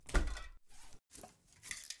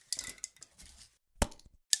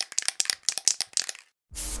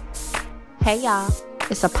Hey y'all,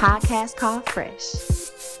 it's a podcast called Fresh.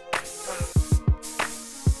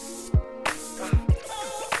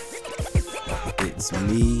 It's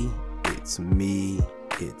M.A.P.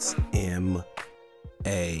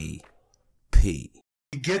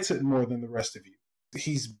 He gets it more than the rest of you.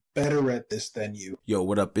 He's better at this than you. Yo,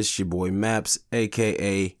 what up? It's your boy Maps,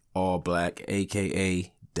 a.k.a. All Black,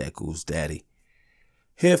 a.k.a. Deckle's Daddy.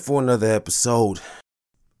 Here for another episode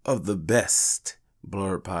of the best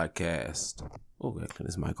Blurred Podcast. Oh, I gotta clean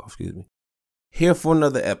this mic off, excuse me. Here for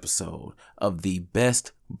another episode of the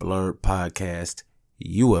best Blurred Podcast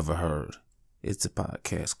you ever heard. It's a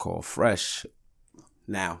podcast called Fresh.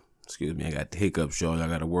 Now, excuse me, I got the hiccups, y'all. Y'all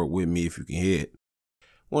gotta work with me if you can hear it.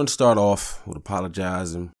 Want to start off with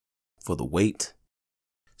apologizing for the wait.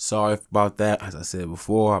 Sorry about that. As I said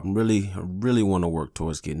before, I really want to work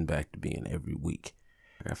towards getting back to being every week.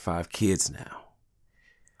 I got 5 kids now.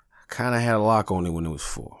 I kind of had a lock on it when it was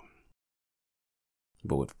 4.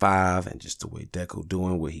 But with 5 and just the way Deco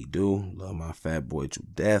doing what he do, love my fat boy to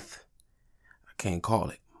death, I can't call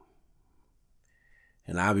it.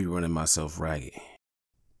 And I be running myself ragged.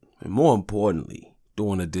 And more importantly,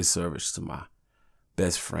 doing a disservice to my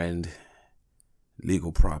best friend,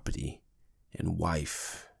 legal property, and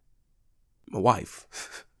wife. My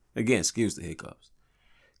wife. Again, excuse the hiccups.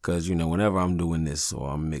 Because, whenever I'm doing this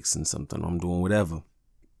or I'm mixing something, I'm doing whatever,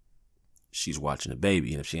 she's watching the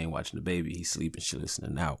baby. And if she ain't watching the baby, he's sleeping, she's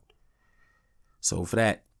listening out. So for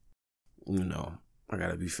that, I got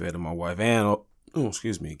to be fair to my wife. And,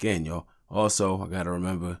 excuse me again, y'all. Also, I got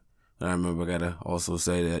to also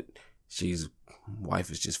say that wife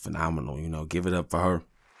is just phenomenal, give it up for her.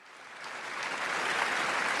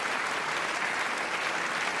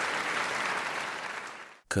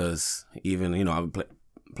 Cause even, I've been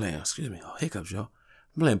playing, excuse me, hiccups, y'all.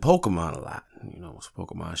 I'm playing Pokemon a lot, it's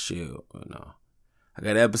Pokemon Shield, I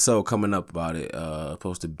got an episode coming up about it,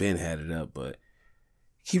 posted Ben had it up, but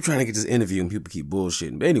keep trying to get this interview and people keep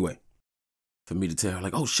bullshitting. But anyway, for me to tell her,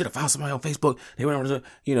 like, oh shit, I found somebody on Facebook, they went over to,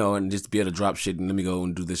 and just to be able to drop shit and let me go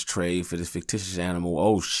and do this trade for this fictitious animal.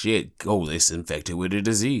 Oh shit, it's infected with a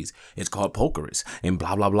disease. It's called Pokerus and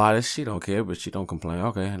blah, blah, blah. This shit don't care, but she don't complain.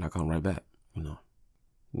 Okay, and I come right back,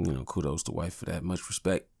 kudos to wife for that. Much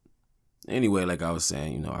respect. Anyway, like I was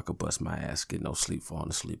saying, I could bust my ass, get no sleep,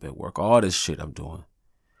 falling asleep at work. All this shit I'm doing.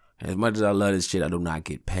 And as much as I love this shit, I do not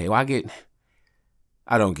get paid. Well,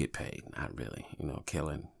 I don't get paid. Not really.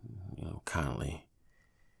 Killing, Conley.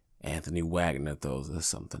 Anthony Wagner throws us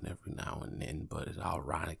something every now and then, but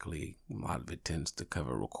ironically, a lot of it tends to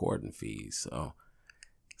cover recording fees. So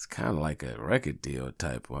it's kind of like a record deal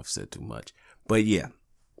type. I've said too much. But yeah.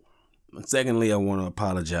 Secondly, I want to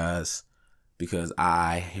apologize because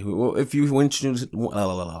once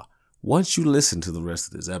you listen to the rest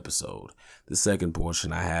of this episode, the second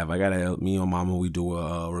portion I got to help me and Mama, we do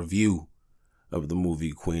a review of the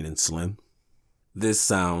movie Queen and Slim. This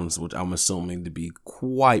sounds, which I'm assuming to be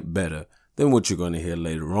quite better than what you're going to hear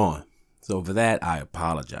later on. So for that, I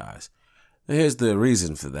apologize. And here's the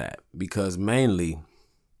reason for that. Because mainly,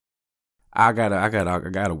 I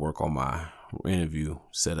gotta work on my interview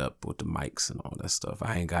set up with the mics and all that stuff.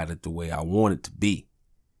 I ain't got it the way I want it to be.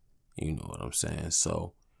 You know what I'm saying?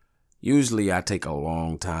 So usually I take a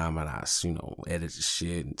long time and I, edit the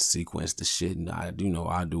shit and sequence the shit. And I do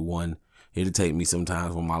one. It'll take me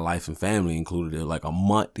sometimes with my life and family included like a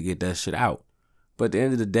month to get that shit out. But at the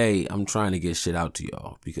end of the day, I'm trying to get shit out to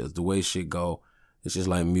y'all because the way shit go, it's just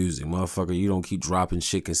like music. Motherfucker, you don't keep dropping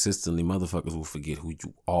shit consistently, motherfuckers will forget who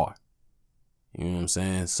you are. You know what I'm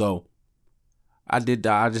saying? So I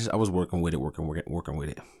was working with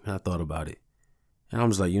it. And I thought about it. And I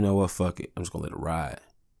was like, you know what? Fuck it. I'm just going to let it ride.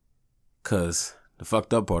 Because the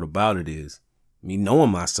fucked up part about it is me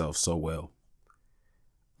knowing myself so well,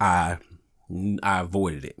 I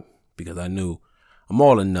avoided it because I knew I'm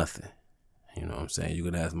all or nothing. You know what I'm saying? You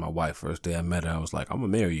could ask my wife first day I met her. I was like, I'm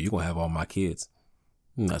going to marry you. You're going to have all my kids.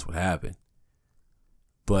 And that's what happened.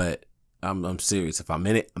 But I'm serious. If I'm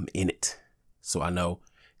in it, I'm in it. So I know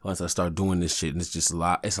once I start doing this shit, and it's a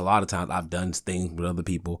lot of times I've done things with other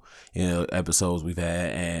people, episodes we've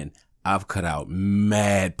had, and I've cut out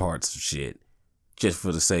mad parts of shit just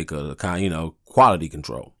for the sake of the quality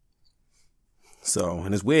control. So,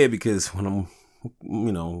 and it's weird because when I'm,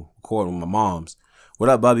 recording with my moms, what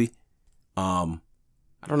up, Bubby? I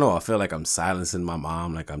don't know. I feel like I'm silencing my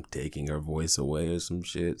mom, like I'm taking her voice away or some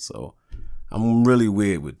shit. So I'm really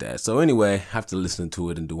weird with that. So anyway, I have to listen to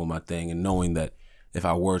it and doing my thing and knowing that if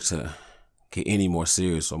I were to get any more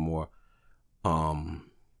serious or more, not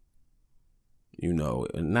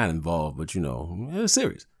involved, but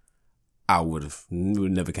serious, it would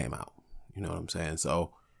never came out. You know what I'm saying?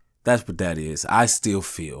 So That's what that is. I still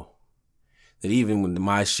feel that even when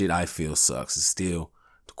my shit I feel sucks, it's still,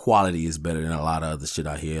 the quality is better than a lot of other shit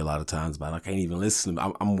I hear a lot of times, but I can't even listen.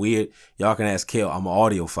 I'm weird. Y'all can ask Kel. I'm an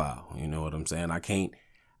audiophile. You know what I'm saying? I can't,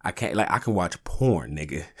 like, I can watch porn,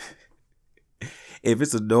 nigga. If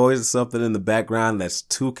it's a noise or something in the background that's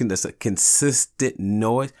a consistent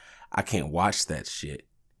noise, I can't watch that shit.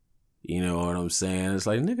 You know what I'm saying? It's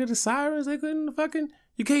like, nigga, the sirens, they couldn't fucking,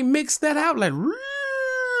 you can't mix that out. Like,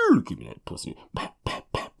 give me that pussy.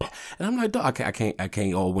 And I'm like, dog, I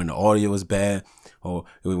can't, or when the audio is bad, or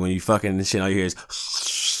when you fucking and shit, all you hear is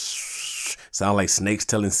sound like snakes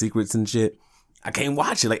telling secrets and shit. I can't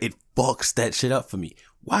watch it. Like, it fucks that shit up for me.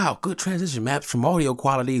 Wow, good transition maps from audio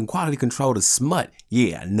quality and quality control to smut.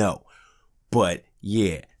 Yeah, I know. But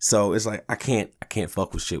yeah, so it's like I can't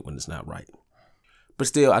fuck with shit when it's not right. But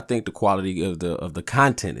still, I think the quality of the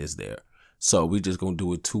content is there. So we just gonna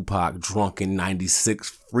do a Tupac Drunken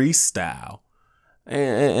 96 freestyle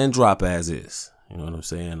and drop as is. You know what I'm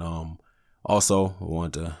saying? Also,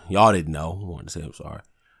 y'all didn't know, I wanted to say I'm sorry.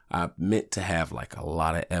 I meant to have like a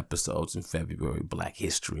lot of episodes in February, Black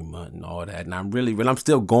History Month and all that. And I'm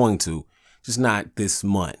still going to, just not this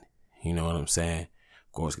month. You know what I'm saying?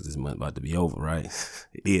 Of course, because this month about to be over, right?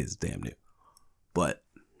 It is, damn near. But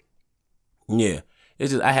yeah,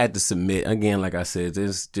 it's just, I had to submit, again, like I said,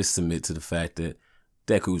 just submit to the fact that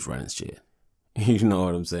Deku's running shit. You know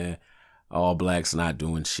what I'm saying? All Black's not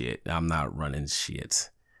doing shit. I'm not running shit.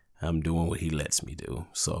 I'm doing what he lets me do.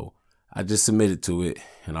 So I just submitted to it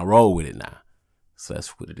and I roll with it now. So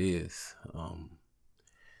that's what it is.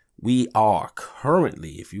 We are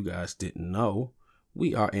currently, if you guys didn't know,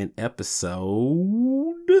 we are in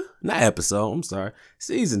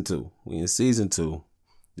season 2. We in season 2.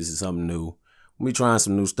 This is something new. We trying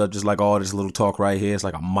some new stuff, just like all this little talk right here. It's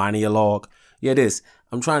like a monologue. Yeah,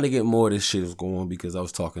 I'm trying to get more of this shit going because I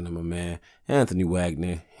was talking to my man, Anthony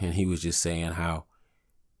Wagner, and he was just saying how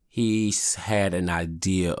he's had an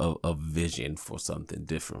idea of a vision for something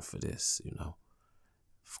different for this, you know.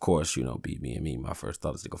 Of course, you know, beat me and me. My first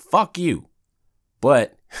thought is to go, fuck you.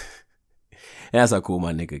 But that's how cool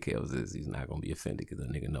my nigga Kels is. He's not going to be offended because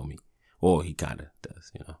that nigga know me. Or he kind of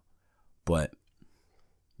does, you know. But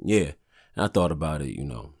yeah, and I thought about it, you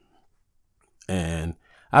know. And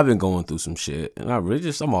I've been going through some shit. And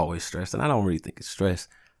I'm always stressed. And I don't really think it's stress.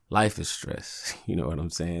 Life is stress. You know what I'm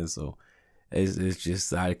saying? So it's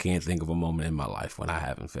just, I can't think of a moment in my life when I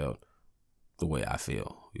haven't felt the way I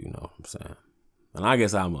feel, you know what I'm saying? And I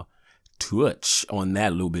guess I'm a touch on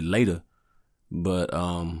that a little bit later. But,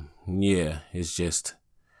 yeah, it's just,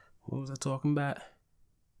 what was I talking about?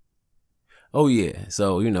 Oh, yeah.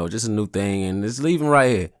 So, you know, just a new thing and it's leaving right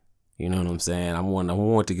here. You know what I'm saying? I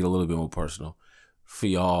want to get a little bit more personal. For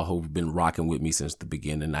y'all who've been rocking with me since the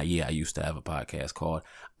beginning. Now, yeah, I used to have a podcast called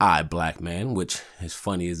I Black Man, which, as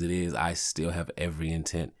funny as it is, I still have every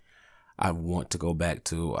intent I want to go back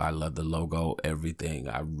to. I love the logo, everything.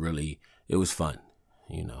 It was fun,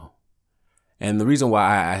 you know. And the reason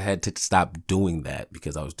why I had to stop doing that,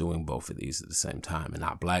 because I was doing both of these at the same time and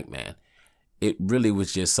not Black Man, it really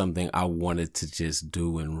was just something I wanted to just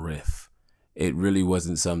do and riff. It really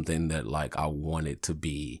wasn't something that, like, I wanted to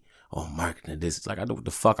be, oh, marketing this. It's like, I do what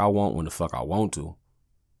the fuck I want when the fuck I want to.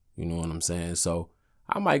 You know what I'm saying? So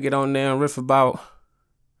I might get on there and riff about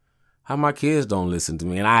how my kids don't listen to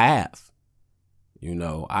me. And I have. You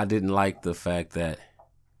know, I didn't like the fact that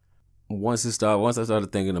once I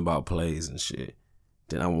started thinking about plays and shit,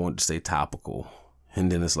 then I wanted to stay topical.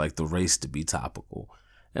 And then it's like the race to be topical.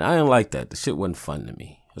 And I didn't like that. The shit wasn't fun to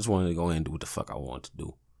me. I just wanted to go in and do what the fuck I wanted to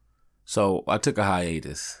do. So I took a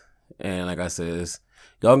hiatus. And like I said,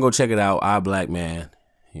 y'all can go check it out. I Black Man,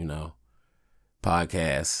 you know,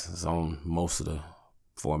 podcast. It's on most of the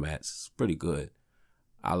formats. It's pretty good.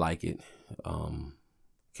 I like it.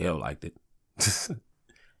 Kel liked it.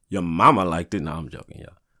 Your mama liked it. No, I'm joking,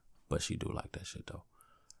 y'all. But she do like that shit, though.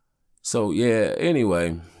 So, yeah,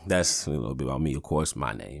 anyway, that's a little bit about me. Of course,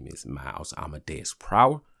 my name is Miles Amadeus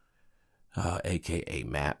Prower, a.k.a.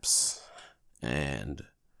 Maps. And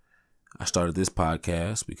I started this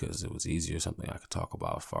podcast because it was easier, something I could talk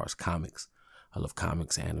about as far as comics. I love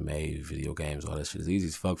comics, anime, video games, all that shit. It's easy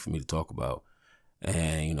as fuck for me to talk about.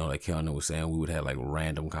 And, you know, like Keanu was saying, we would have like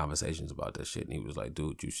random conversations about that shit. And he was like,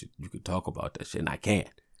 dude, you could talk about that shit. And I can't,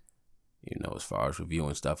 you know, as far as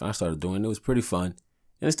reviewing stuff. And I started doing it. It was pretty fun.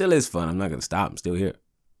 And it still is fun. I'm not going to stop. I'm still here.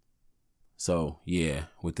 So, yeah,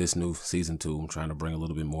 with this new season 2, I'm trying to bring a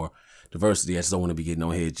little bit more diversity. I just don't want to be getting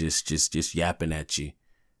on here just yapping at you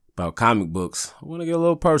about comic books. I want to get a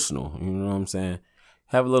little personal. You know what I'm saying?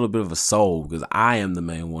 Have a little bit of a soul, because I am the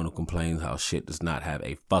main one who complains how shit does not have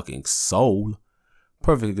a fucking soul.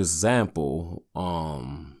 perfect example.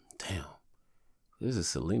 Damn, this is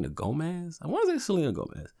Selena Gomez. I want to say Selena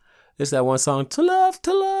Gomez. It's that one song, To Love,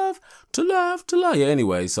 To Love, To Love, To Love. Yeah,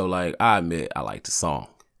 anyway, so like, I admit I like the song.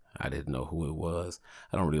 I didn't know who it was.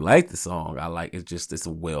 I don't really like the song. I like it, just it's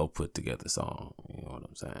a well put together song. You know what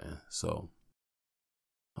I'm saying? So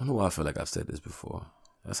I don't know why I feel like I've said this before.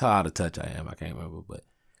 That's how out of touch I am. I can't remember, but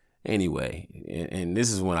anyway, and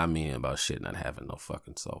this is what I mean about shit not having no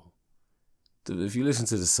fucking soul. If you listen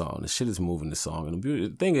to the song, the shit is moving the song. And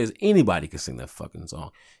the thing is, anybody can sing that fucking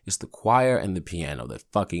song. It's the choir and the piano that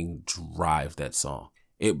fucking drive that song.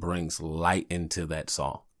 It brings light into that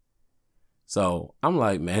song. So I'm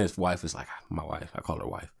like, man, his wife is like, my wife, I call her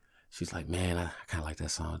wife. She's like, man, I kind of like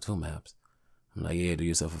that song too, Maps. I'm like, yeah, do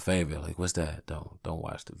yourself a favor. Like, what's that? Don't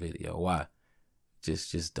watch the video. Why?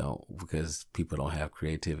 Just don't, because people don't have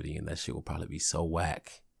creativity, and that shit will probably be so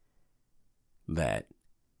whack that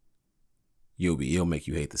it'll make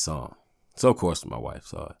you hate the song. So of course my wife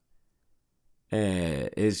saw it, and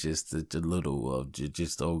it's just a little of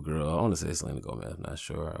just old girl. I want to say Selena Gomez, I'm not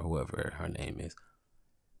sure, or whoever her name is.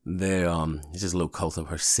 It's just a little close of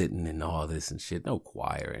her sitting and all this and shit. No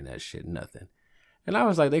choir and that shit, nothing. And I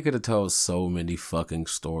was like, they could have told so many fucking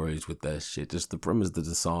stories with that shit. Just the premise of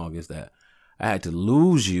the song is that I had to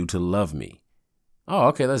lose you to love me. Oh,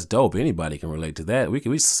 okay, that's dope. Anybody can relate to that.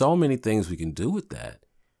 We so many things we can do with that.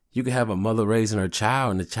 You can have a mother raising her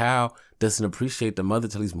child, and the child doesn't appreciate the mother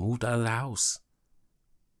till he's moved out of the house.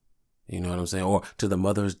 You know what I'm saying? Or to the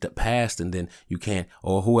mother's past, and then you can't,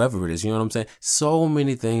 or whoever it is, you know what I'm saying? So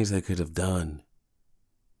many things they could have done.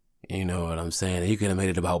 You know what I'm saying? You could have made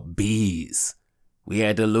it about bees. We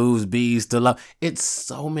had to lose bees to love. It's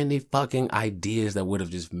so many fucking ideas that would have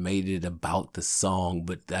just made it about the song,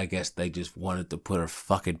 but I guess they just wanted to put her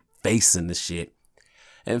fucking face in the shit.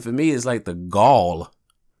 And for me, it's like the gall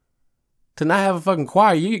to not have a fucking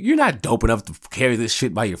choir. You're not dope enough to carry this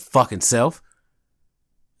shit by your fucking self.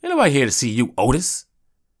 Ain't nobody here to see you, Otis.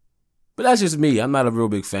 But that's just me. I'm not a real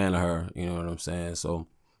big fan of her. You know what I'm saying? So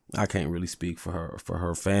I can't really speak for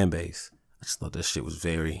her fan base. I just thought that shit was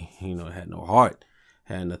very, it had no heart.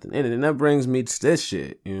 Had nothing in it. And that brings me to this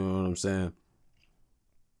shit. You know what I'm saying?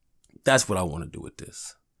 That's what I want to do with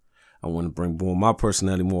this. I want to bring more of my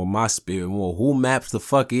personality, more of my spirit, more who Maps the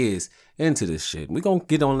fuck is into this shit. We're going to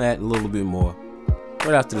get on that a little bit more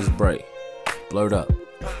right after this break. Blurred Up.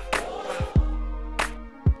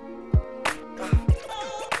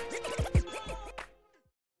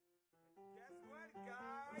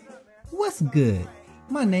 What's good?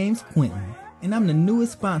 My name's Quentin, and I'm the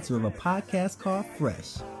newest sponsor of a podcast called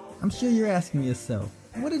Fresh. I'm sure you're asking yourself,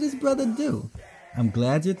 what did this brother do? I'm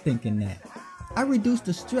glad you're thinking that. I reduce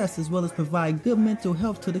the stress as well as provide good mental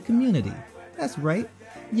health to the community. That's right,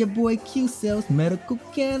 your boy Q sells medical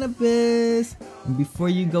cannabis. And before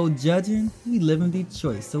you go judging, we live in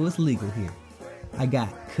Detroit, so it's legal here. I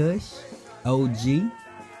got Kush, OG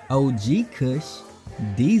Kush,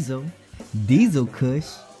 Diesel Kush,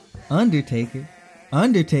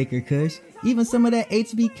 Undertaker Kush, even some of that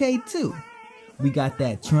HBK too. We got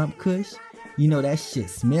that Trump Kush. You know that shit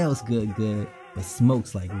smells good, but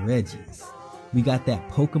smokes like Reggie's. We got that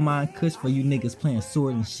Pokemon Kush for you niggas playing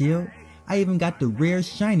Sword and Shield. I even got the rare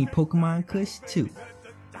shiny Pokemon Kush too.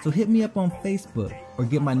 So hit me up on Facebook or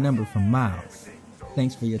get my number from Miles.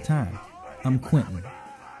 Thanks for your time. I'm Quentin.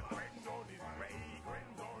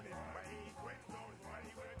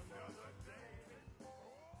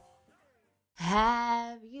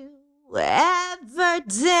 Have you ever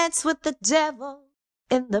danced with the devil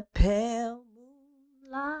in the pale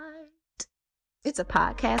moonlight? It's a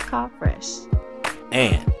podcast called Fresh.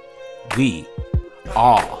 And we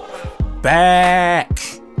are back.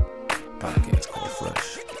 Podcast called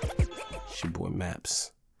Fresh. It's your boy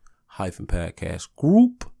Maps -podcast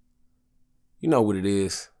group. You know what it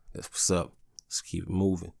is. That's what's up. Let's keep it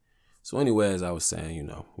moving. So anyway, as I was saying,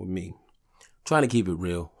 with me, trying to keep it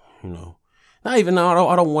real, Not even, I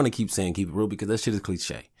don't want to keep saying keep it real because that shit is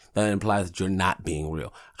cliche. That implies that you're not being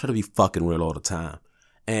real. I try to be fucking real all the time.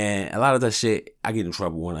 And a lot of that shit, I get in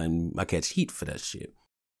trouble when I catch heat for that shit.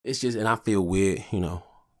 It's just, and I feel weird,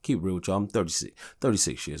 keep it real with y'all. I'm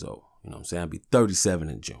 36 years old. You know what I'm saying? I'll be 37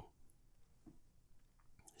 in June.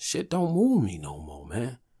 Shit don't move me no more,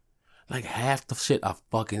 man. Like half the shit I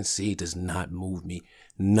fucking see does not move me.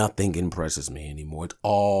 Nothing impresses me anymore. It's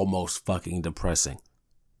almost fucking depressing.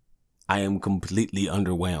 I am completely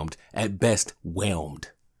underwhelmed. At best,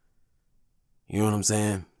 whelmed. You know what I'm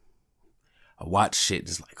saying? I watch shit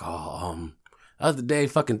just like, the other day,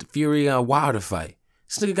 fucking Fury Wilder fight.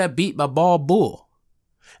 This nigga got beat by Bald Bull.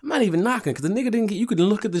 I'm not even knocking, because the nigga didn't get, you could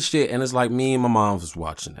look at the shit, and it's like me and my mom was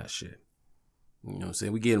watching that shit. You know what I'm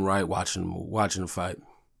saying? We getting right watching the fight.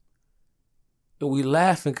 And we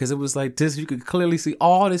laughing because it was like this. You could clearly see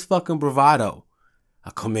all this fucking bravado. I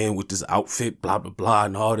come in with this outfit, blah, blah, blah,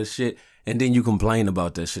 and all this shit. And then you complain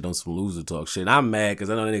about that shit on some loser talk shit. I'm mad because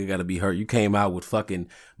I know that nigga got to be hurt. You came out with fucking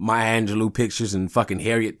Maya Angelou pictures and fucking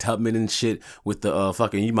Harriet Tubman and shit with the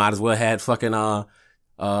fucking, you might as well had fucking, oh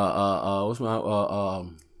my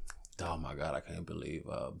God, I can't believe,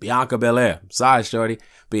 Bianca Belair. Sorry, shorty.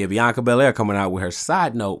 But yeah, Bianca Belair coming out with her.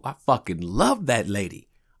 Side note, I fucking love that lady.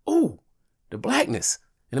 Ooh, the blackness.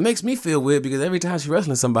 And it makes me feel weird because every time she's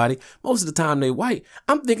wrestling somebody, most of the time they white,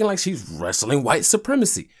 I'm thinking like she's wrestling white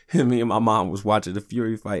supremacy. Me and my mom was watching the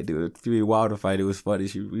Fury fight, the Fury Wilder fight. It was funny.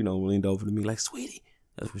 She, leaned over to me like, sweetie.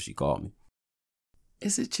 That's what she called me.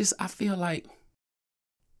 Is it just, I feel like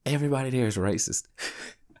everybody there is racist.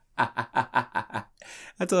 I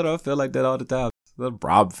told her I feel like that all the time.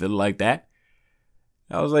 Rob feel like that.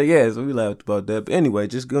 I was like, yeah, so we laughed about that. But anyway,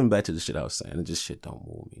 just going back to the shit I was saying, it just shit don't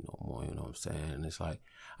move me no more, you know what I'm saying? And it's like,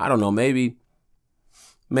 I don't know, maybe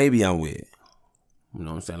I'm weird. You know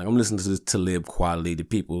what I'm saying? Like, I'm listening to this Talib Kweli, the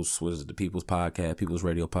People's podcast, People's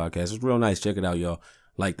Radio podcast. It's real nice. Check it out, y'all.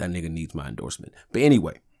 Like, that nigga needs my endorsement. But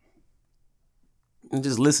anyway, and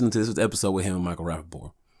just listening to this episode with him and Michael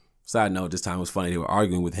Rappaport. Side note, this time it was funny. They were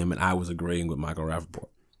arguing with him and I was agreeing with Michael Rappaport.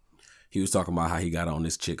 He was talking about how he got on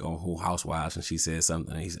this chick on Who Housewives and she said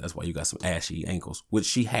something. And he said, that's why you got some ashy ankles, which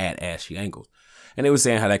she had ashy ankles. And they were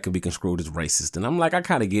saying how that could be construed as racist. And I'm like, I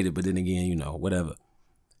kind of get it. But then again, whatever.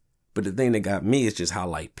 But the thing that got me is just how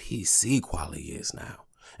like PC Kweli is now.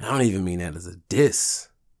 And I don't even mean that as a diss.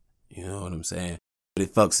 You know what I'm saying? But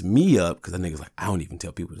it fucks me up because that nigga's like, I don't even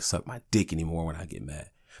tell people to suck my dick anymore when I get mad.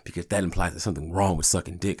 Because that implies there's something wrong with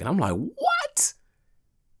sucking dick. And I'm like, what?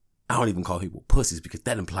 I don't even call people pussies because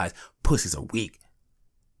that implies pussies are weak.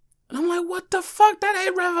 And I'm like, what the fuck? That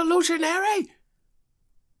ain't revolutionary.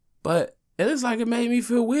 But it is like it made me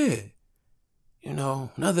feel weird.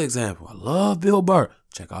 Another example. I love Bill Burr.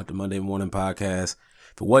 Check out the Monday Morning Podcast.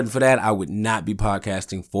 If it wasn't for that, I would not be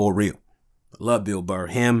podcasting for real. I love Bill Burr.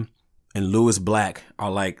 Him and Lewis Black are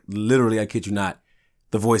like, literally, I kid you not,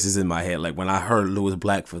 the voices in my head. Like when I heard Lewis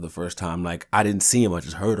Black for the first time, like I didn't see him, I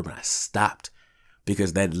just heard him and I stopped.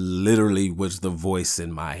 Because that literally was the voice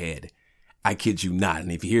in my head. I kid you not.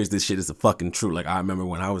 And if he hears this shit, it's a fucking true. Like I remember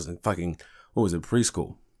when I was in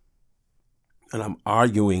preschool. And I'm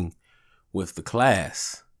arguing with the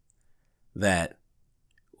class that,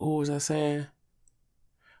 what was I saying?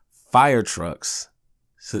 Fire trucks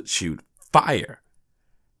shoot fire.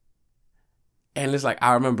 And it's like,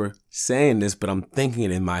 I remember saying this, but I'm thinking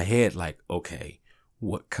it in my head like, okay,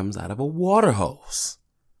 what comes out of a water hose?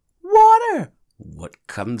 Water! What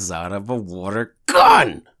comes out of a water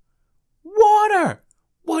gun? Water!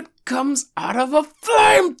 What comes out of a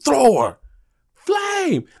flamethrower?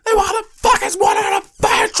 Flame! Then why the fuck is water in a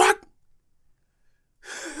fire truck?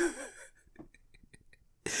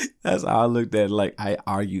 That's how I looked at it. Like, I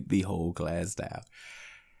argued the whole class down.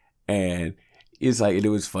 And it's like, it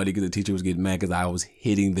was funny because the teacher was getting mad because I was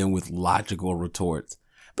hitting them with logical retorts.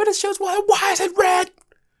 But it shows water. Why is it red?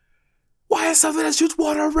 Why is something that shoots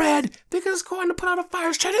water red? Because it's going to put out a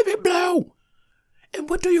fire, should it be blue? And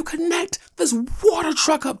what do you connect this water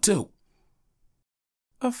truck up to?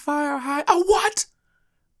 A fire hydrant? A what?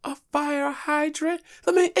 A fire hydrant?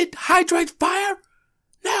 I mean, it hydrates fire?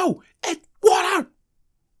 No, it's water.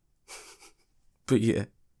 But yeah.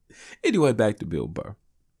 Anyway, back to Bill Burr.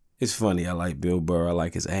 It's funny. I like Bill Burr. I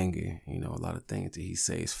like his anger. A lot of things that he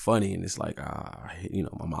says funny. And it's like,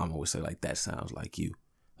 my mama would say, like, that sounds like you.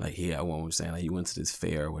 Like, yeah, one was saying, like, you went to this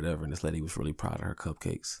fair or whatever, and this lady was really proud of her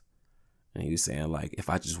cupcakes. And he was saying, like, if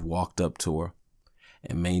I just walked up to her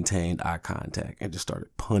and maintained eye contact and just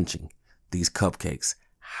started punching these cupcakes,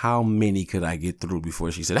 how many could I get through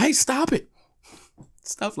before she said, hey, stop it?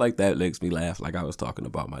 Stuff like that makes me laugh, like I was talking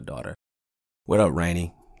about my daughter. What up,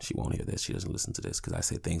 Rainey? She won't hear this. She doesn't listen to this because I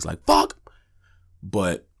say things like, fuck!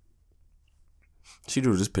 But she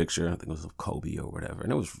drew this picture, I think it was of Kobe or whatever,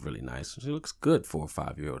 and it was really nice. She looks good for a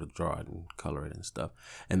 5-year-old to draw it and color it and stuff.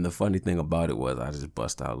 And the funny thing about it was I just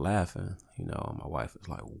bust out laughing. My wife was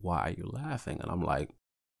like, why are you laughing? And I'm like,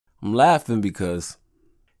 I'm laughing because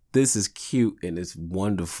this is cute and it's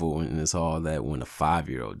wonderful and it's all that when a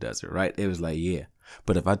 5-year-old does it, right? It was like, yeah.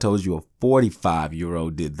 But if I told you a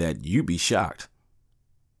 45-year-old did that, you'd be shocked.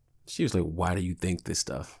 She was like, why do you think this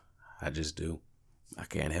stuff? I just do. I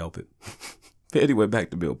can't help it. Anyway, back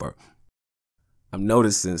to Bill Burr. I've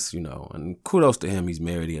noticed since, and kudos to him, he's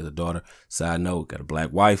married, he has a daughter. Side note, got a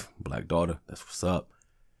black wife, black daughter. That's what's up.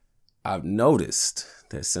 I've noticed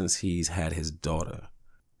that since he's had his daughter,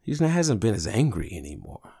 he hasn't been as angry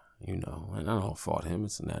anymore. you know, and I don't fault him.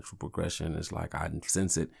 It's a natural progression. It's like I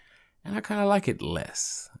sense it, and I kind of like it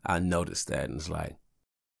less. I noticed that, and it's like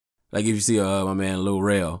if you see my man Lil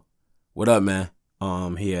Rel, what up, man?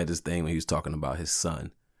 He had this thing when he was talking about his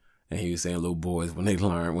son, and he was saying little boys, when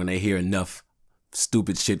they hear enough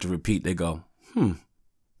stupid shit to repeat, they go,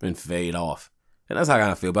 and fade off. And that's how I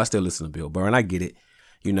kind of feel, but I still listen to Bill Burr, and I get it,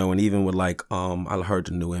 you know, and even with I heard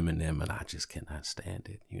the new Eminem, and I just cannot stand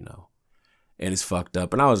it, you know, and it's fucked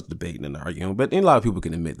up, and I was debating and arguing, but a lot of people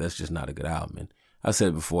can admit that's just not a good album, and I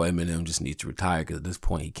said before, Eminem just needs to retire, because at this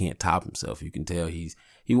point, he can't top himself. You can tell he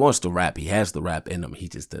wants to rap, he has the rap in him, he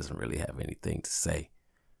just doesn't really have anything to say,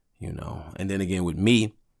 you know, and then again, with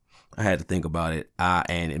me, I had to think about it,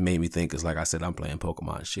 and it made me think, because like I said, I'm playing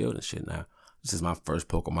Pokemon Shield and shit now. This is my first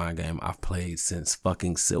Pokemon game I've played since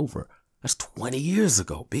fucking Silver. That's 20 years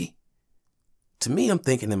ago, B. To me, I'm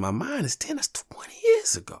thinking in my mind, it's 10, that's 20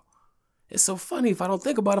 years ago. It's so funny, if I don't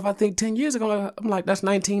think about it, if I think 10 years ago, I'm like, that's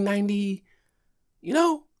 1990, you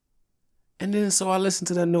know? And then so I listened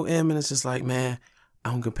to that new M, and it's just like, man,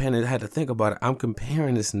 I'm comparing it, I had to think about it. I'm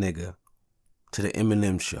comparing this nigga to the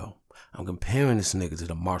Eminem show. I'm comparing this nigga to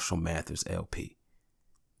the Marshall Mathers LP.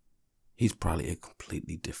 He's probably a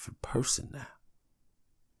completely different person now.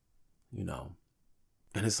 You know?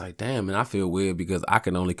 And it's like, damn, and I feel weird because I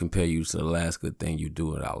can only compare you to the last good thing you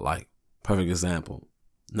do that I like. Perfect example.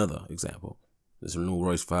 Another example. This new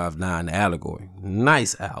Royce 5'9", The Allegory.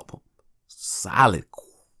 Nice album. Solid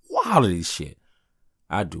quality shit.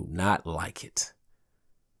 I do not like it.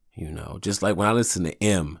 You know, just like when I listen to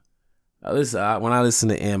M, when I listen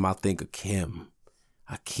to M, I think of Kim.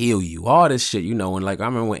 I kill you. All this shit, you know. And I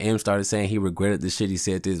remember when M started saying he regretted the shit he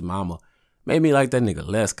said to his mama. Made me like that nigga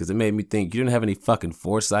less, because it made me think you didn't have any fucking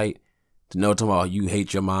foresight to know tomorrow you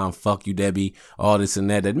hate your mom, fuck you, Debbie, all this and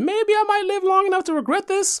that maybe I might live long enough to regret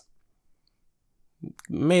this.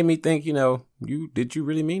 Made me think, you know, did you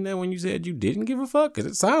really mean that when you said you didn't give a fuck?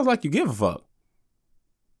 Because it sounds like you give a fuck.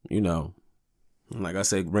 You know, like I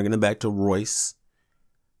said, bringing it back to Royce.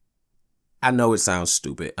 I know it sounds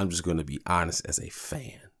stupid. I'm just going to be honest as a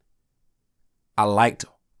fan. I liked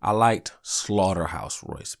Slaughterhouse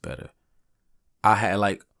Royce better. I had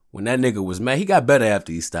when that nigga was mad, he got better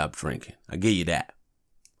after he stopped drinking. I give you that.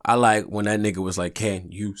 I like when that nigga was like,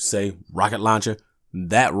 can you say rocket launcher?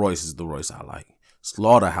 That Royce is the Royce I like.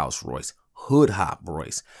 Slaughterhouse Royce. Hood Hop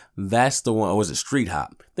Royce. That's the one. Or was it Street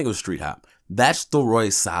Hop? I think it was Street Hop. That's the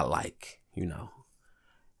Royce I like, you know.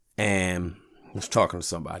 And I was talking to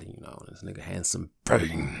somebody, you know, this nigga Handsome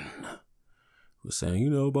Brain was saying, you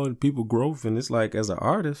know, about people growth. And it's like, as an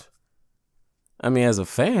artist, I mean, as a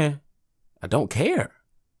fan, I don't care.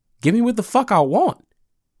 Give me what the fuck I want.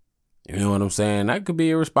 You know what I'm saying? That could be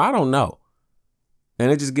a response. I don't know.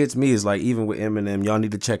 And it just gets me. It's like, even with Eminem, y'all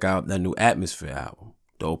need to check out that new Atmosphere album.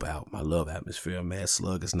 Dope album. I love Atmosphere. Mad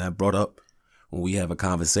Slug is not brought up when we have a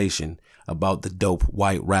conversation about the dope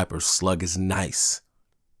white rapper. Slug is nice.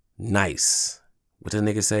 Nice. What did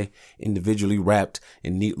the nigga say? Individually wrapped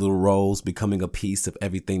in neat little roles, becoming a piece of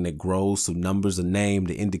everything that grows. So numbers are named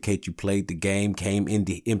to indicate you played the game, came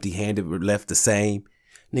empty-handed, but left the same.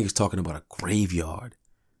 Niggas talking about a graveyard.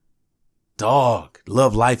 Dog.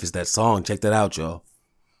 Love Life is that song. Check that out, y'all.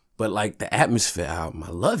 But the Atmosphere album,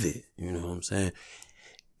 I love it. You know what I'm saying?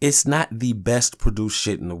 It's not the best produced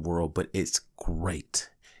shit in the world, but it's great.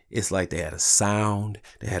 It's like they had a sound,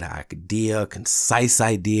 they had an idea, a concise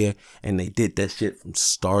idea, and they did that shit from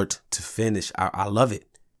start to finish. I love it.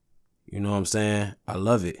 You know what I'm saying? I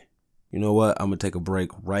love it. You know what? I'm going to take a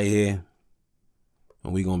break right here,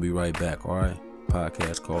 and we going to be right back, all right?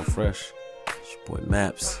 Podcast called Fresh. It's your boy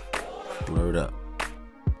Maps. Blurred Up.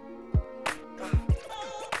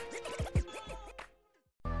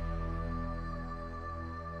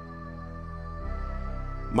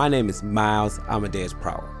 My name is Miles Amadeus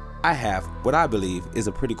Prower. I have what I believe is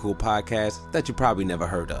a pretty cool podcast that you probably never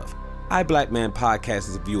heard of. I Black Man Podcast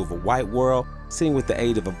is a view of a white world, seen with the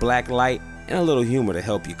aid of a black light and a little humor to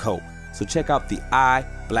help you cope. So check out the I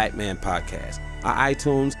Black Man Podcast on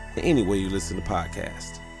iTunes and anywhere you listen to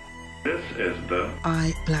podcasts. This is the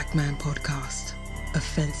I Black Man Podcast.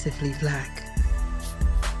 Offensively black.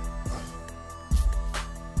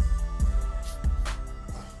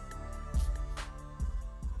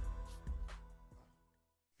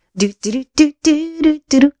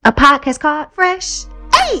 A podcast called Fresh.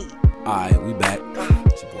 Hey! Alright, we back.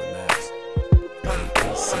 It's your boy Max.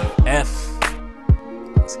 ACF.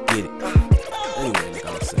 Let's get it. Anyway, like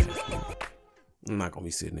I was saying, I'm not gonna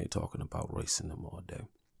be sitting there talking about Royce and them all day.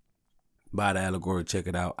 Buy the Allegory, check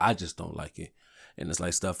it out. I just don't like it. And it's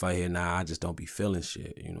like stuff I hear now, I just don't be feeling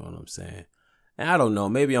shit. You know what I'm saying? And I don't know,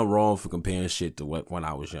 maybe I'm wrong for comparing shit to what when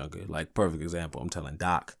I was younger. Like, perfect example, I'm telling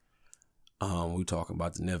Doc. We talking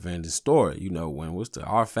about the never ending story. You know, when what's the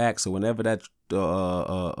Arfax or whenever that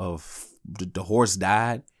the horse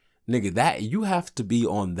died, nigga, that you have to be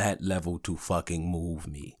on that level to fucking move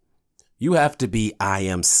me. You have to be I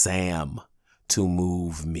Am Sam to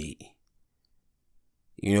move me.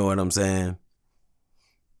 You know what I'm saying?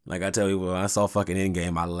 Like I tell you, when I saw fucking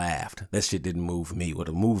Endgame, I laughed. That shit didn't move me. Would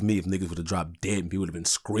have moved me if niggas would have dropped dead and people would have been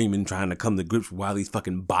screaming, trying to come to grips while these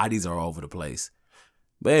fucking bodies are all over the place.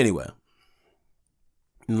 But anyway,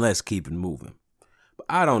 let's keep it moving. But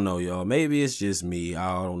I don't know, y'all. Maybe it's just me.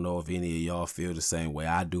 I don't know if any of y'all feel the same way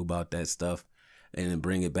I do about that stuff. And then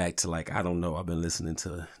bring it back to, like, I don't know. I've been listening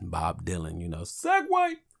to Bob Dylan, you know,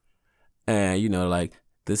 segue. And, you know, like,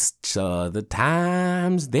 the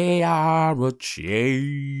times they are a-changin'.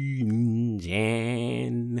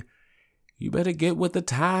 You better get with the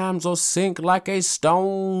times or sink like a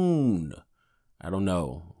stone. I don't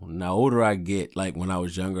know. The older I get, like when I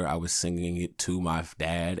was younger, I was singing it to my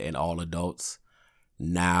dad and all adults.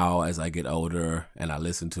 Now, as I get older and I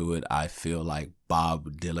listen to it, I feel like Bob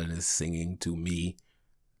Dylan is singing to me.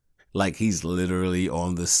 Like he's literally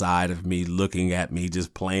on the side of me, looking at me,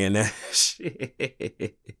 just playing that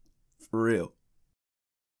shit. For real.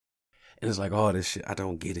 And it's like, oh, this shit, I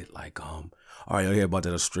don't get it. Like, all right, you hear about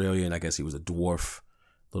that Australian, I guess he was a dwarf.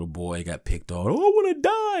 Little boy got picked on. Oh, I want to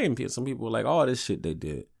die. And some people were like, oh, this shit they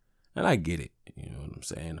did. And I get it. You know what I'm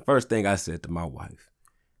saying? The first thing I said to my wife,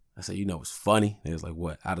 I said, you know, it's funny. They was like,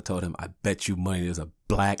 what? I'd have told him, I bet you money there's a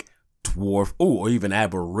black dwarf, or even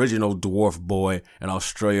aboriginal dwarf boy in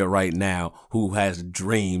Australia right now who has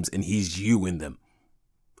dreams and he's you in them.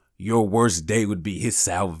 Your worst day would be his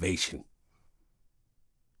salvation.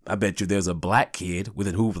 I bet you there's a black kid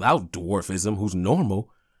without dwarfism who's normal,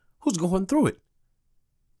 who's going through it.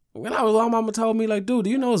 When I was little, mama told me, like, dude, do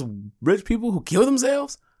you know it's rich people who kill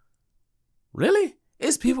themselves? Really?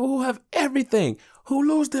 It's people who have everything, who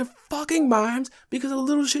lose their fucking minds because of the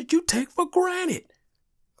little shit you take for granted.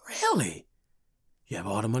 Really? You have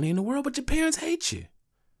all the money in the world, but your parents hate you.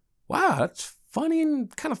 Wow, that's funny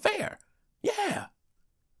and kind of fair. Yeah.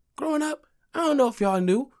 Growing up, I don't know if y'all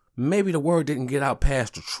knew, maybe the word didn't get out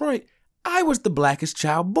past Detroit, I was the blackest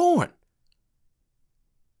child born.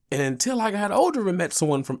 And until I got older and met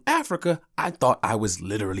someone from Africa, I thought I was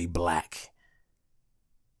literally black.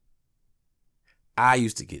 I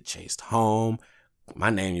used to get chased home. My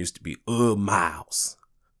name used to be Miles.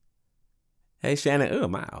 Hey,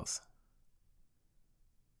 Shannon, Miles.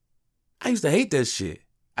 I used to hate that shit.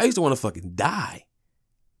 I used to want to fucking die.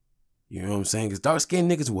 You know what I'm saying? Because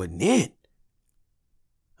dark-skinned niggas wasn't in.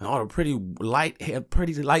 And all the pretty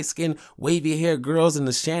light-skinned, wavy-haired girls and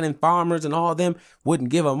the Shannon Farmers and all them wouldn't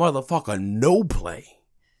give a motherfucker no play.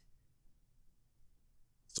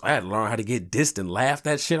 So I had to learn how to get dissed and laugh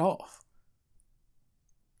that shit off.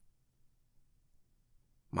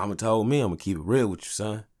 Mama told me I'm going to keep it real with you,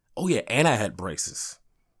 son. Oh, yeah, and I had braces.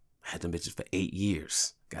 I had them bitches for 8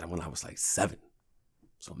 years. Got them when I was like 7.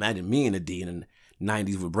 So imagine me and a D in the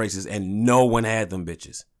 90s with braces, and no one had them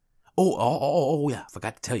bitches. Oh, yeah, I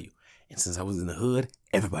forgot to tell you. And since I was in the hood,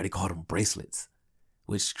 everybody called them bracelets,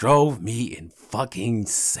 which drove me fucking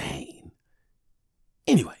insane.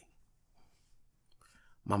 Anyway,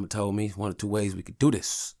 Mama told me one of 2 ways we could do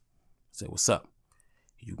this. I said, what's up?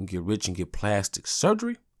 You can get rich and get plastic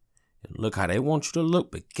surgery and look how they want you to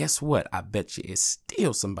look, but guess what? I bet you it's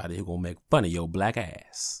still somebody who gonna make fun of your black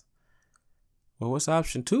ass. Well, what's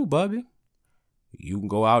option 2, Bubby? You can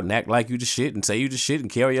go out and act like you the shit and say you the shit and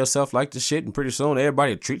carry yourself like the shit, and pretty soon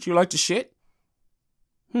everybody will treat you like the shit.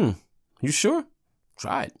 You sure?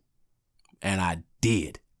 Try it. And I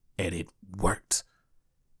did, and it worked.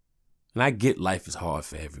 And I get life is hard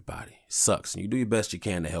for everybody. It sucks, and you do your best you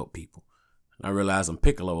can to help people. And I realize I'm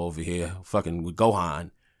Piccolo over here, fucking with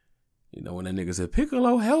Gohan. You know, when that nigga said,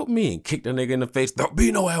 Piccolo, help me, and kicked the nigga in the face, there'll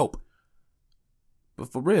be no help.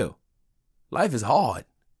 But for real, life is hard,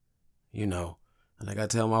 you know. And like I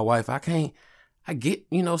tell my wife, I get,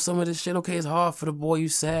 you know, some of this shit, okay, it's hard for the boy, you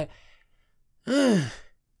sad. Nigga,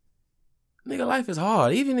 life is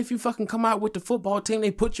hard. Even if you fucking come out with the football team,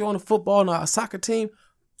 they put you on a football and a soccer team,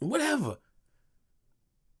 whatever.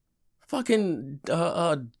 Fucking,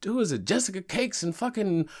 who is it? Jessica Cakes and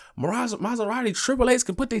fucking Maserati Triple A's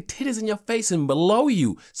can put their titties in your face and below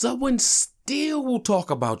you. Someone still will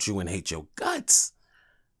talk about you and hate your guts.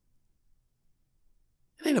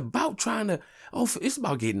 It ain't about trying to, it's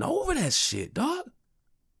about getting over that shit, dog.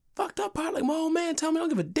 Fucked up part, like my old man tell me, I don't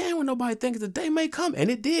give a damn what nobody thinks. The day may come,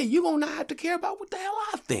 and it did. You gonna not have to care about what the hell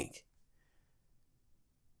I think.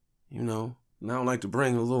 You know, and I don't like to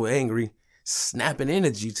bring a little angry snapping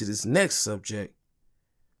energy to this next subject.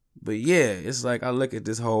 But yeah, it's like I look at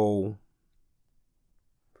this whole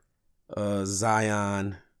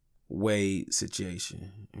Zion Wade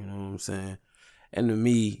situation, you know what I'm saying? And to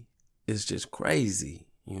me, it's just crazy,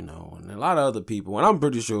 you know. And a lot of other people, and I'm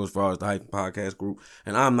pretty sure as far as the Hype Podcast group,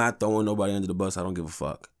 and I'm not throwing nobody under the bus, I don't give a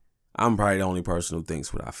fuck. I'm probably the only person who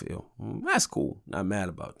thinks what I feel. That's cool. Not mad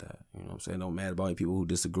about that. You know what I'm saying? Not mad about any people who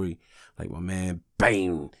disagree. Like my man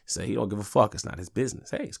Bane say he don't give a fuck. It's not his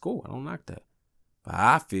business. Hey, it's cool. I don't knock that. But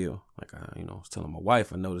I feel like I was telling my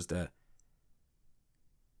wife, I noticed that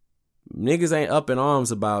niggas ain't up in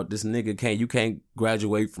arms about this nigga you can't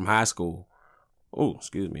graduate from high school. Oh,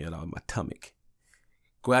 excuse me, I lost my stomach.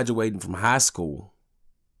 Graduating from high school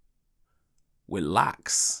with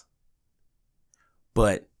locks.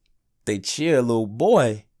 But they cheer a little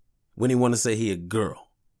boy when he want to say he a girl.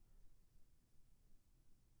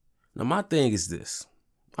 Now my thing is this.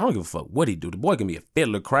 I don't give a fuck what he do. The boy can be a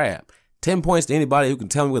fiddler crab. 10 points to anybody who can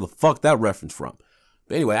tell me where the fuck that reference from.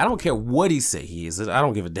 But anyway, I don't care what he say he is. I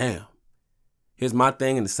don't give a damn. Here's my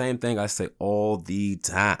thing, and the same thing I say all the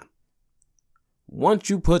time. Once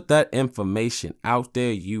you put that information out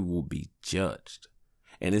there, you will be judged.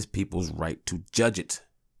 And it's people's right to judge it.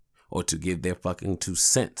 Or to give their fucking 2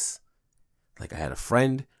 cents. Like I had a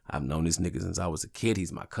friend. I've known this nigga since I was a kid.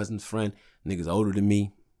 He's my cousin's friend. Nigga's older than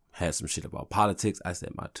me. Had some shit about politics. I said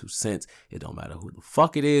my 2 cents. It don't matter who the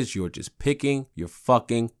fuck it is. You're just picking your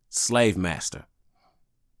fucking slave master.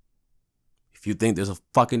 If you think there's a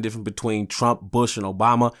fucking difference between Trump, Bush, and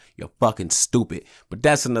Obama, you're fucking stupid. But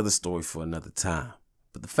that's another story for another time.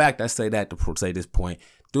 But the fact I say that to say this point,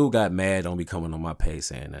 dude got mad, don't be coming on my page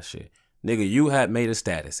saying that shit. Nigga, you had made a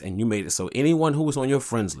status, and you made it so anyone who was on your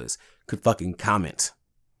friends list could fucking comment.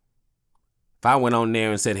 If I went on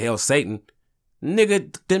there and said, "Hail Satan,"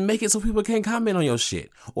 nigga, then make it so people can't comment on your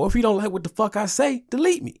shit. Or if you don't like what the fuck I say,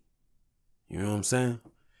 delete me. You know what I'm saying?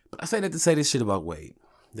 But I say that to say this shit about Wade.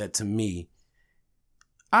 That to me,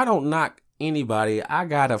 I don't knock anybody. I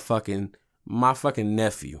got my fucking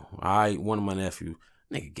nephew. All right, one of my nephews.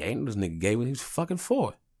 Nigga gay. This nigga gay when he was fucking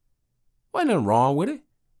 4. Wasn't nothing wrong with it.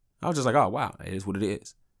 I was just like, oh, wow, it is what it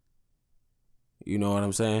is. You know what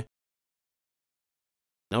I'm saying?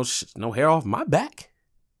 No hair off my back.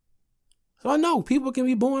 So I know people can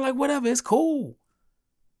be born like whatever. It's cool.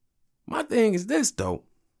 My thing is this, though.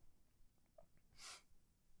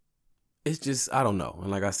 It's just, I don't know.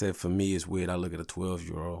 And like I said, for me, it's weird. I look at a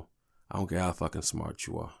 12-year-old. I don't care how fucking smart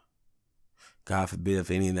you are. God forbid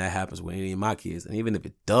if any of that happens with any of my kids. And even if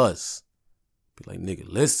it does, be like, nigga,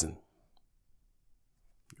 listen.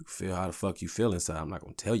 You feel how the fuck you feel inside. I'm not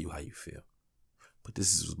going to tell you how you feel. But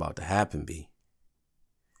this is what's about to happen, B.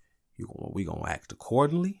 We going to act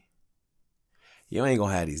accordingly. You ain't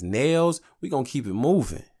going to have these nails. We going to keep it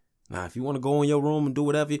moving. Now, if you want to go in your room and do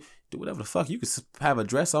whatever the fuck. You can have a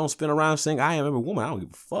dress on, spin around, sing, "I am every woman." I don't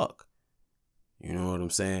give a fuck. You know what I'm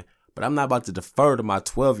saying? But I'm not about to defer to my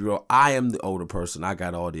 12-year-old. I am the older person. I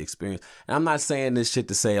got all the experience. And I'm not saying this shit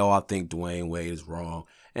to say, oh, I think Dwayne Wade is wrong.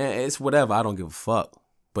 And it's whatever. I don't give a fuck.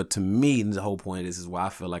 But to me, the whole point of this is why I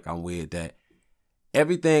feel like I'm weird, that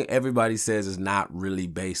everything everybody says is not really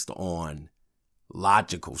based on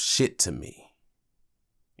logical shit to me.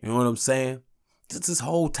 You know what I'm saying? Just this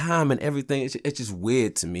whole time and everything, it's just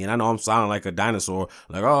weird to me. And I know I'm sounding like a dinosaur,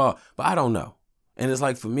 like, oh, but I don't know. And it's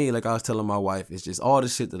like, for me, like I was telling my wife, it's just all the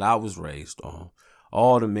shit that I was raised on,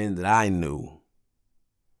 all the men that I knew,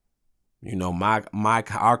 you know,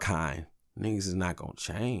 our kind, niggas is not gonna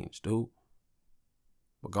change, dude.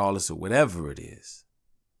 Regardless of whatever it is.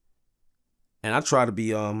 And I try to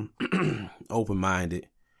be open-minded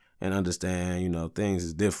and understand, you know, things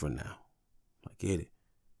is different now. I get it.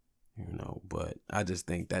 You know, but I just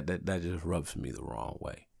think that just rubs me the wrong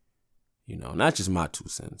way. You know, not just my 2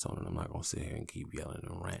 cents on it. I'm not going to sit here and keep yelling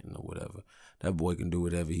and ranting or whatever. That boy can do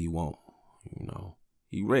whatever he want. You know,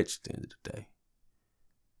 he rich at the end of the day.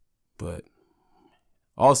 But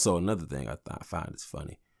also another thing I find is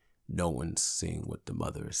funny. No one's seeing what the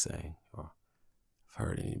mother is saying. Or I've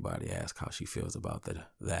heard anybody ask how she feels about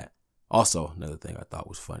that. Also, another thing I thought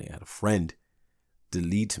was funny. I had a friend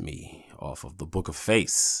delete me off of the Book of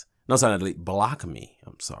Face. No, sorry, block me.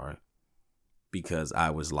 I'm sorry. Because I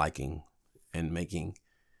was liking and making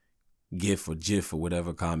GIF or GIF or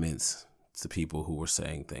whatever comments to people who were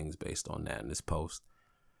saying things based on that in this post.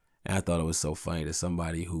 And I thought it was so funny that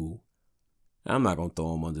somebody who, I'm not going to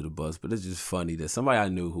throw him under the bus, but it's just funny that somebody I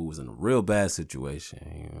knew who was in a real bad situation,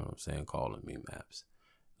 you know what I'm saying, calling me Maps.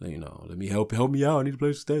 You know, let me help me out. I need a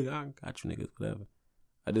place to stay. I got you niggas, whatever.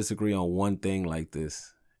 I disagree on one thing like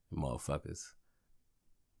this, motherfuckers.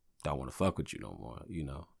 don't want to fuck with you no more.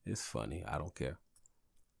 It's funny. I don't care.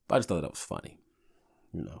 But I just thought that was funny.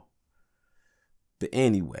 But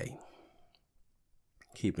anyway,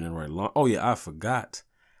 keeping it right along. Oh yeah, I forgot.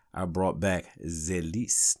 I brought back The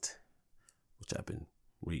List, which I've been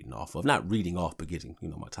reading off of. Not reading off, but getting,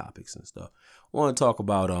 my topics and stuff. I want to talk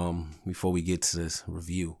about, before we get to this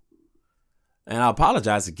review. And I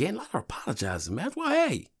apologize again. I apologize, man. Well,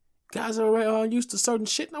 hey, guys are used to certain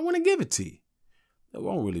shit, and I want to give it to you. There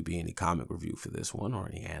won't really be any comic review for this one or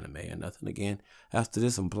any anime or nothing. Again, after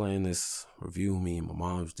this, I'm playing this review me and my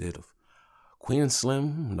mom's did of Queen and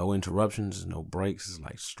Slim. No interruptions, no breaks. It's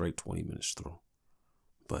like straight 20 minutes through.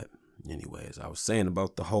 But anyways, I was saying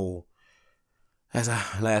about the whole,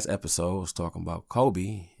 last episode was talking about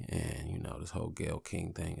Kobe and, this whole Gayle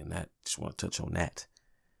King thing, and that, just want to touch on that.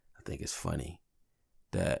 I think it's funny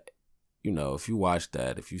that, if you watch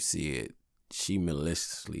that, if you see it, she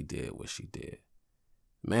maliciously did what she did.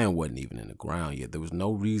 Man wasn't even in the ground yet. There was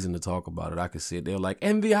no reason to talk about it. I could sit there like,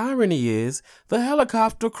 and the irony is, the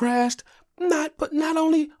helicopter crashed not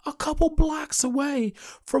only a couple blocks away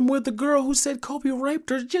from where the girl who said Kobe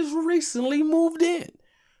raped her just recently moved in.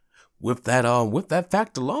 With that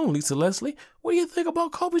fact alone, Lisa Leslie, what do you think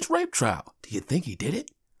about Kobe's rape trial? Do you think he did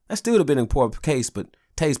it? That still would have been a poor taste, but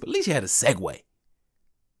at least you had a segue.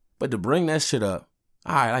 But to bring that shit up,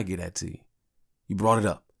 all right, I get that to you. You brought it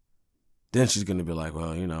up. Then she's going to be like,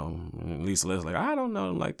 well, Lisa Leslie, I don't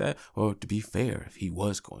know him like that. Or to be fair, if he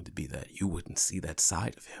was going to be that, you wouldn't see that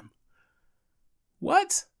side of him.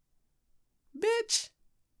 What? Bitch.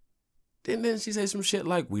 Then she say some shit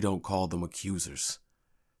like, we don't call them accusers.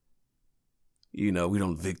 We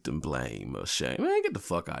don't victim blame or shame. Man, get the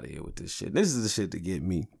fuck out of here with this shit. This is the shit to get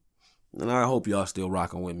me. And I hope y'all still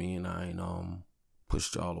rocking with me and I ain't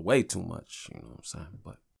pushed y'all away too much. You know what I'm saying?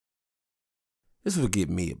 But this will get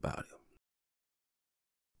me about it.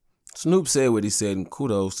 Snoop said what he said, and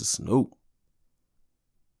kudos to Snoop.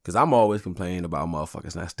 Because I'm always complaining about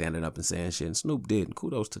motherfuckers not standing up and saying shit, and Snoop did, and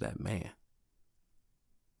kudos to that man.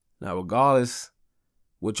 Now, regardless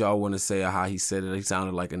what y'all want to say or how he said it, he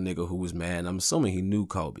sounded like a nigga who was mad. I'm assuming he knew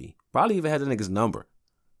Kobe. Probably even had the nigga's number.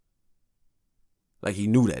 Like, he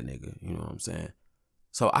knew that nigga, you know what I'm saying?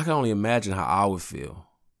 So I can only imagine how I would feel.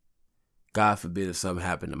 God forbid if something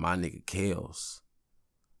happened to my nigga Kels,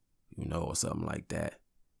 or something like that.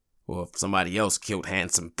 Or if somebody else killed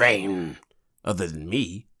Handsome Fame other than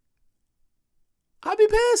me, I'd be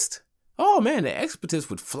pissed. Oh man, the expertise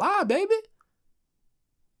would fly, baby.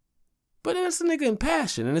 But that's a nigga in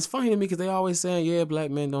passion. And it's funny to me because they always saying, yeah,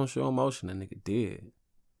 black men don't show emotion. That nigga did.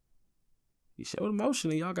 He showed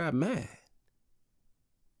emotion and y'all got mad.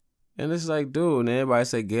 And it's like, dude, and everybody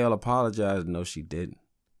say Gayle apologized. No, she didn't.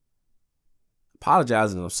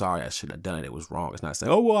 Apologizing, I'm sorry, I should have done it. It was wrong. It's not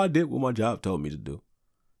saying, oh, well, I did what my job told me to do.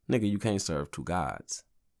 Nigga, you can't serve two gods.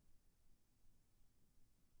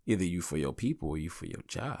 Either you for your people or you for your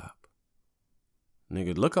job.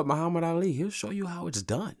 Nigga, look up Muhammad Ali. He'll show you how it's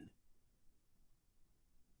done.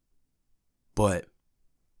 But,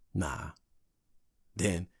 nah.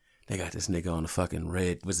 Then they got this nigga on the fucking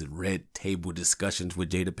red table discussions with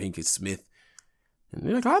Jada Pinkett Smith. And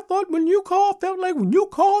they're like, I thought when you called Gayle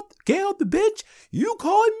the bitch, you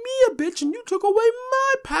called me a bitch and you took away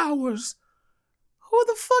my powers. Who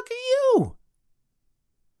the fuck are you?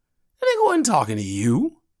 That nigga wasn't talking to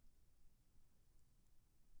you.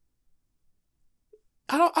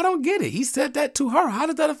 I don't get it. He said that to her. How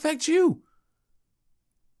did that affect you?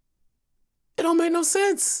 It don't make no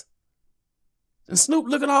sense. And Snoop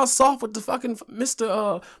looking all soft with the fucking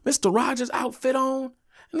Mr. Rogers outfit on.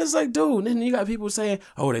 And it's like, dude, and then you got people saying,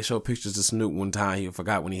 oh, they show pictures of Snoop one time. He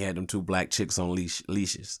forgot when he had them two black chicks on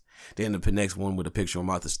leashes. Then the next one with a picture of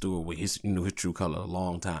Martha Stewart with his true color a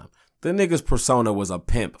long time. The nigga's persona was a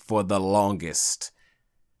pimp for the longest.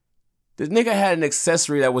 The nigga had an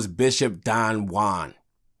accessory that was Bishop Don Juan.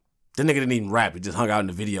 The nigga didn't even rap. He just hung out in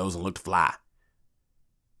the videos and looked fly.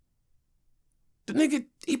 The nigga,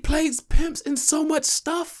 he plays pimps in so much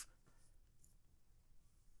stuff.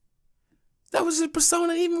 That was his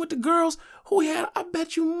persona, even with the girls who he had. I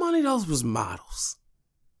bet you money those was models.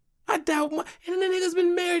 I doubt. And the nigga's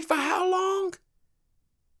been married for how long?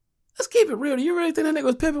 Let's keep it real. Do you really think that nigga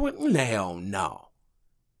was pimping? Hell no.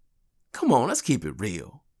 Come on, let's keep it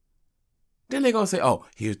real. Then they gonna say, oh,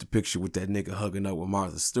 here's the picture with that nigga hugging up with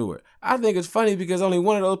Martha Stewart. I think it's funny because only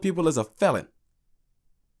one of those people is a felon.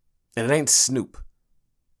 And it ain't Snoop.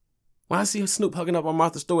 When I see Snoop hugging up on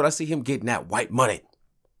Martha Stewart, I see him getting that white money.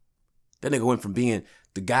 That nigga went from being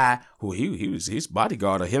the guy who he was his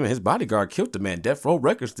bodyguard, or him and his bodyguard killed the man. Death Row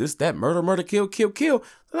Records, this, that, murder, kill.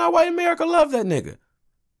 And how white America love that nigga.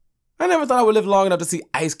 I never thought I would live long enough to see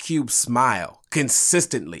Ice Cube smile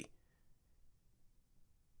consistently.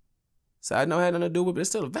 So I know it had nothing to do with it, but it's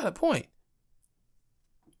still a valid point.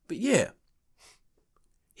 But yeah,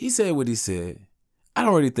 he said what he said. I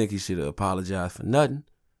don't really think he should have apologized for nothing.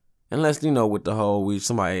 Unless, with the whole,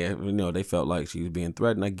 somebody, they felt like she was being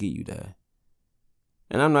threatened. I get you that.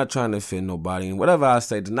 And I'm not trying to offend nobody. And whatever I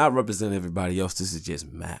say does not represent everybody else. This is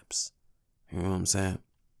just maps. You know what I'm saying?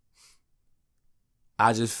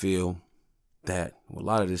 I just feel that a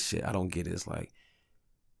lot of this shit I don't get is like,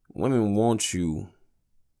 women want you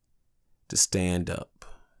to stand up.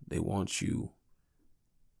 They want you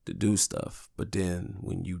to do stuff. But then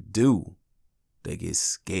when you do, they get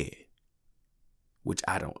scared. Which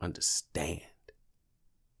I don't understand.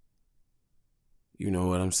 You know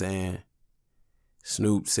what I'm saying?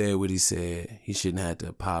 Snoop said what he said. He shouldn't have to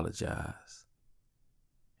apologize.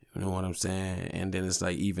 You know what I'm saying? And then it's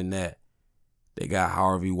like even that. They got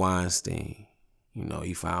Harvey Weinstein.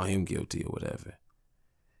 He found him guilty or whatever.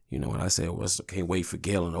 When I said, can't wait for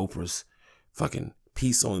Gail and Oprah's fucking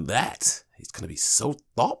piece on that. It's going to be so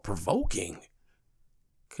thought-provoking.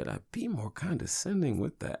 Could I be more condescending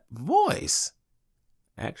with that voice?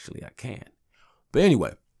 Actually, I can. But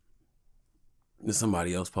anyway,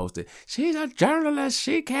 somebody else posted, she's a journalist.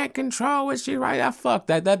 She can't control what she writes. Fuck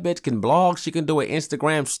that. That bitch can blog. She can do an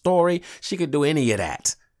Instagram story. She can do any of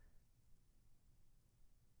that.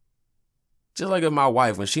 Just like with my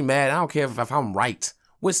wife, when she mad, I don't care if I'm right.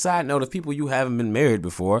 Which side note, if people you haven't been married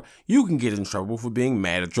before, you can get in trouble for being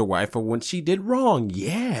mad at your wife for when she did wrong.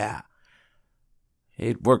 Yeah.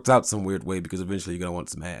 It worked out some weird way because eventually you're going to want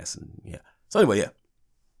some ass. And yeah. So anyway, yeah.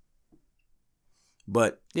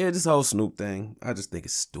 But yeah, this whole Snoop thing, I just think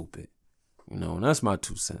it's stupid. And that's my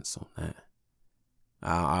 2 cents on that.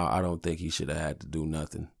 I don't think he should have had to do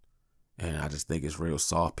nothing. And I just think it's real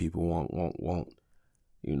soft. People won't.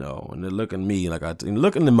 And they're looking at me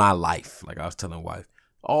looking in my life, like I was telling wife,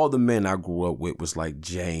 all the men I grew up with was like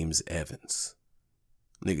James Evans.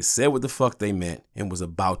 Niggas said what the fuck they meant and was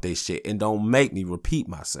about their shit. And don't make me repeat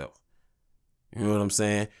myself. You know what I'm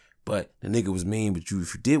saying? But the nigga was mean, but if you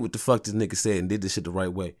did what the fuck this nigga said and did this shit the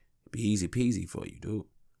right way, it'd be easy peasy for you, dude.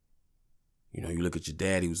 You look at your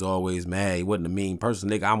dad, he was always mad. He wasn't a mean person.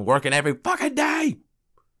 Nigga, I'm working every fucking day.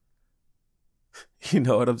 You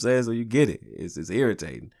know what I'm saying? So you get it. It's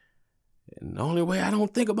irritating. And the only way I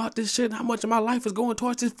don't think about this shit, how much of my life is going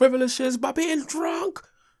towards this frivolous shit, is by being drunk.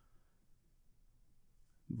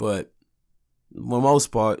 But for the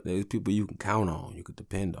most part, there's people you can count on, you could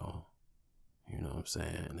depend on. You know what I'm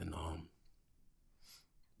saying? And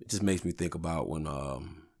it just makes me think about when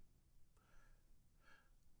want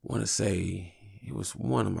to say it was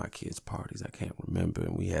one of my kids' parties. I can't remember.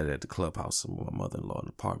 And we had it at the clubhouse of my mother-in-law in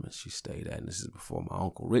the apartment she stayed at. And this is before my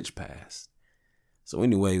Uncle Rich passed. So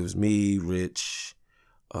anyway, it was me, Rich,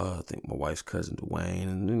 I think my wife's cousin Dwayne,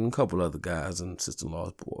 and a couple other guys and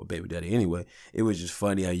sister-in-law's baby daddy. Anyway, it was just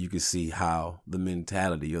funny how you could see how the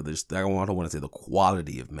mentality of this, I don't want to say the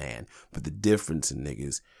quality of man, but the difference in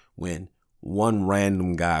niggas when one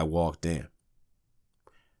random guy walked in.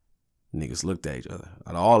 Niggas looked at each other.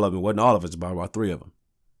 Out of all of them, it wasn't all of us, about 3 of them.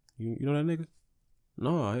 You know that nigga?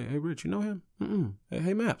 No, hey Rich, you know him? Mm-mm.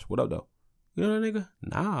 Hey Maps, what up though? You know that nigga?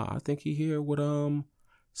 Nah, I think he here with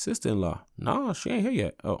sister-in-law. Nah, she ain't here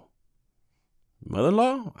yet. Oh.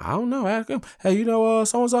 Mother-in-law? I don't know. Ask him. Hey, you know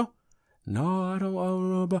so-and-so? No, I don't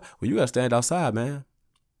know about. Well, you gotta stand outside, man.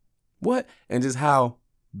 What? And just how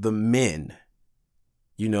the men,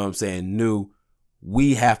 you know what I'm saying, knew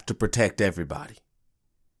we have to protect everybody.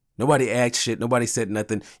 Nobody asked shit. Nobody said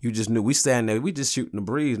nothing. You just knew. We standing there. We just shooting the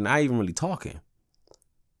breeze. Not even really talking.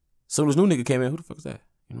 So this new nigga came in. Who the fuck is that?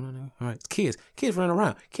 You know what I mean? All right. It's kids. Kids running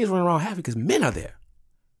around. Kids running around happy because men are there.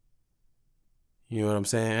 You know what I'm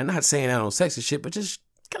saying? I'm not saying that on sexy shit, but just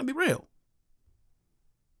gotta be real.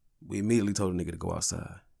 We immediately told the nigga to go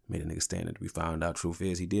outside. Made a nigga stand there. We found out truth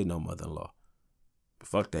is he did know mother-in-law. But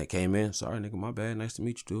fuck that. Came in. Sorry, nigga. My bad. Nice to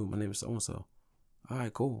meet you, dude. My name is so-and-so. All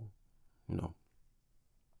right, cool. You know.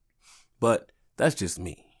 But that's just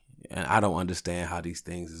me. And I don't understand how these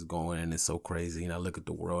things is going, and it's so crazy. And I look at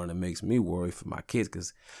the world and it makes me worry for my kids.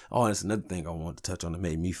 Because, that's another thing I want to touch on that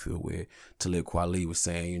made me feel weird. Talib Kweli was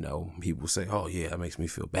saying, people say, oh yeah, that makes me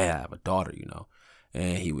feel bad. I have a daughter,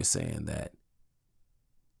 And he was saying that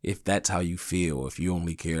if that's how you feel, if you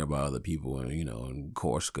only care about other people and, of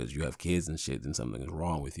course, because you have kids and shit, then something is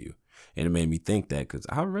wrong with you. And it made me think that because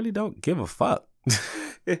I really don't give a fuck.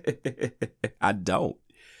 I don't.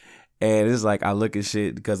 And it's like I look at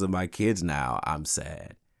shit because of my kids now. I'm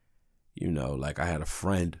sad. Like I had a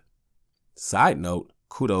friend. Side note,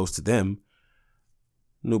 kudos to them.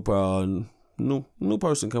 New new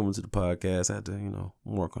person coming to the podcast. I had to, I'm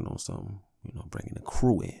working on something, bringing the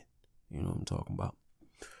crew in. You know what I'm talking about.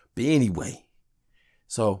 But anyway,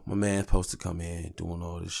 so my man's supposed to come in doing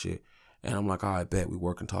all this shit. And I'm like, all right, bet we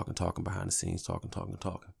working, talking behind the scenes, talking.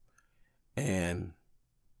 And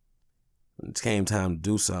when it came time to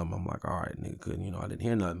do something, I'm like, all right, nigga, couldn't, I didn't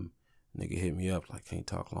hear nothing. Nigga hit me up like, can't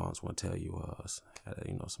talk long. I just want to tell you,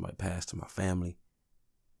 somebody passed to my family.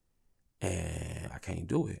 And I can't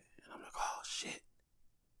do it. And I'm like, oh, shit.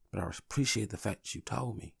 But I appreciate the fact that you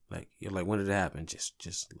told me. Like, you're like, when did it happen?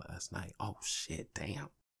 Just last night. Oh, shit, damn.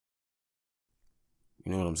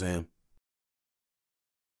 You know what I'm saying?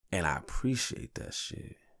 And I appreciate that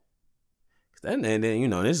shit. And then,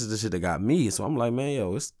 this is the shit that got me. So I'm like, man,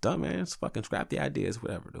 yo, it's done, man. It's fucking scrap the ideas,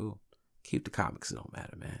 whatever, dude. Keep the comics. It don't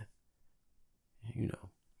matter, man.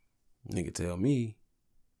 Nigga tell me,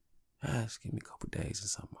 just give me a couple days or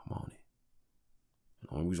something. I'm on it.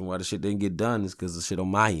 The only reason why the shit didn't get done is because the shit on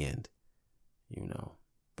my end.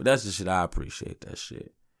 But that's the shit I appreciate, that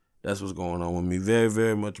shit. That's what's going on with me. Very,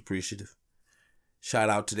 very much appreciative. Shout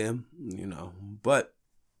out to them, But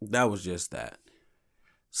that was just that.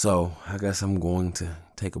 So I guess I'm going to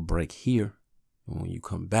take a break here. And when you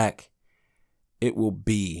come back, it will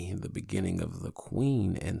be the beginning of the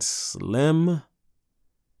Queen and Slim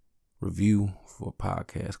review for a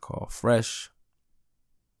podcast called Fresh.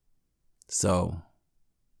 So,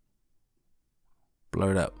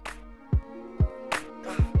 blurt up.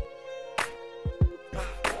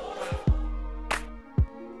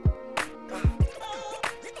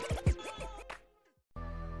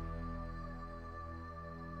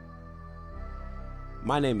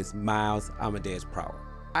 My name is Miles Amadeus Prower.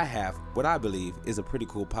 I have what I believe is a pretty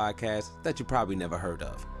cool podcast that you probably never heard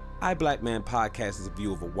of. I Black Man Podcast is a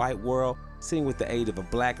view of a white world, seen with the aid of a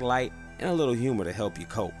black light and a little humor to help you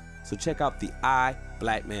cope. So check out the I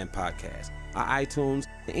Black Man Podcast on iTunes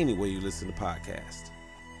and anywhere you listen to podcasts.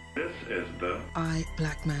 This is the I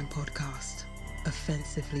Black Man Podcast,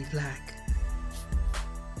 offensively black.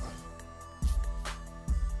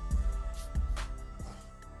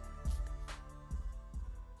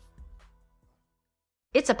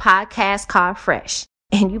 It's a podcast called Fresh,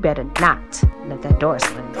 and you better not let that door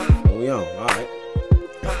slam. Oh, we on. All right.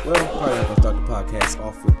 Well, probably not going to start the podcast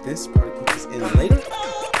off with this. Probably put this in later.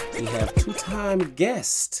 We have two-time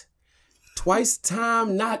guest. Twice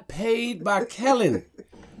time not paid by Kellen.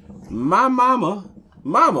 My mama.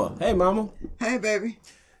 Mama. Hey, mama. Hey, baby.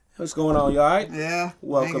 What's going on? You all right? Yeah.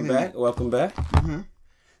 Welcome back. Welcome back. Mm-hmm.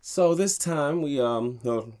 So this time we I'll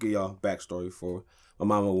give y'all backstory for my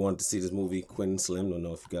mama wanted to see this movie Queen and Slim. Don't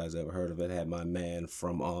know if you guys ever heard of it. Had my man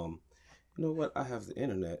from you know what? I have the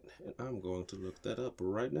internet and I'm going to look that up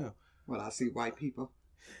right now. Well, I see white people.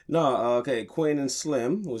 No, okay. Queen and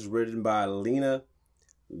Slim was written by Lena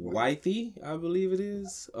Waithe, I believe it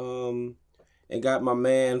is. And got my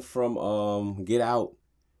man from Get Out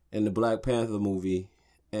and the Black Panther movie.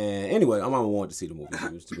 And anyway, my mama wanted to see the movie.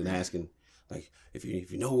 She's been asking, like, if we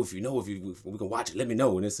can watch it, let me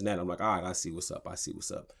know, and this and that. I'm like, all right, I see what's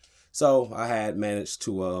up. So I had managed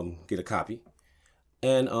to get a copy.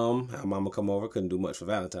 And have mama come over. Couldn't do much for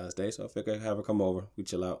Valentine's Day, so I figured I'd have her come over. We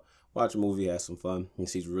chill out, watch a movie, have some fun. And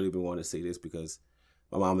she's really been wanting to see this because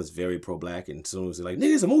my mom is very pro-black, and as soon as they're like,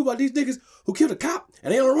 niggas, a movie about these niggas who killed a cop,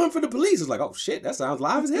 and they on a run for the police. It's like, oh shit, that sounds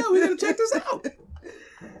live as hell. We gotta check this out.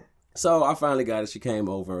 So I finally got it. She came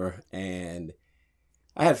over, and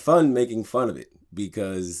I had fun making fun of it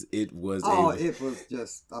because it was. It was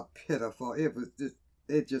just a pitiful. It was.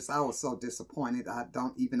 I was so disappointed. I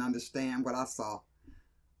don't even understand what I saw.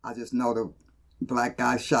 I just know the black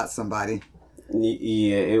guy shot somebody.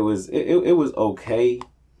 Yeah, it was okay,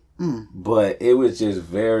 but it was just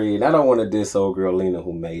very. And I don't want to diss old girl Lena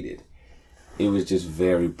who made it. It was just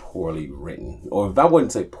very poorly written, or if I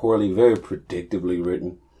wouldn't say poorly, very predictably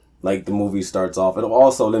written. Like the movie starts off, and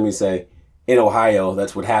also let me say, in Ohio,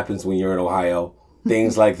 that's what happens when you're in Ohio.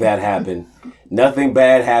 Things like that happen. Nothing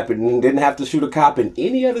bad happened. Didn't have to shoot a cop in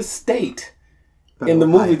any other state in the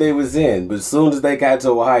movie they was in. But as soon as they got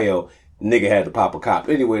to Ohio, nigga had to pop a cop.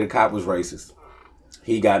 Anyway, the cop was racist.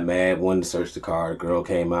 He got mad, wanted to search the car. The girl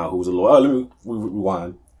came out who was a lawyer. Let me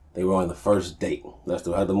rewind. They were on the first date. That's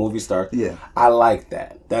how the movie starts. Yeah. I like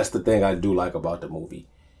that. That's the thing I do like about the movie.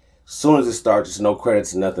 As soon as it starts, it's no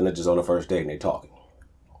credits, nothing. They're just on the first date and they're talking.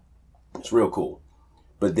 It's real cool.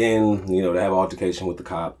 But then, they have an altercation with the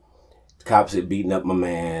cop. The cops had beaten up my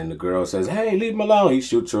man. The girl says, hey, leave him alone. He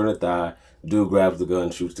shoots her in the thigh. Dude grabs the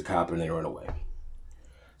gun, shoots the cop, and they run away.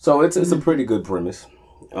 So it's a pretty good premise.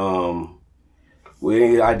 With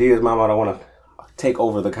any ideas, Mama, I don't want to take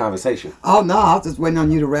over the conversation. Oh no, I was just waiting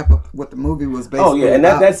on you to wrap up what the movie was basically. Oh yeah, and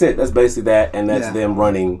about. that's it. That's basically that, and that's Yeah. them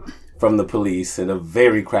running from the police in a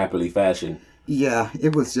very crappily fashion. Yeah,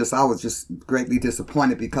 it was just, I was just greatly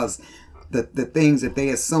disappointed because the things that they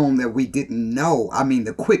assumed that we didn't know, I mean,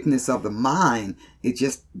 the quickness of the mind,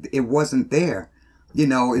 it wasn't there. You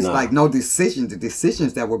know, it's No. like no decision. The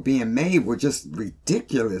decisions that were being made were just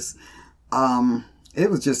ridiculous. It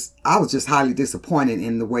was just, I was just highly disappointed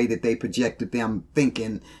in the way that they projected them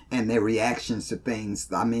thinking and their reactions to things.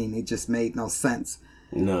 I mean, it just made no sense.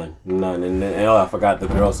 None. And oh, I forgot the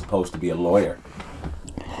girl's supposed to be a lawyer.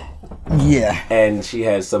 Yeah. And she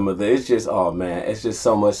had some of the, it's just, oh man, it's just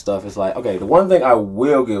so much stuff. It's like, okay, the one thing I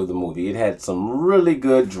will give the movie, it had some really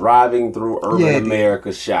good driving through urban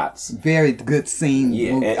America shots. Very good scene.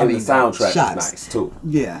 Yeah, and the soundtrack shots. was nice too.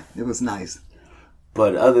 Yeah, it was nice.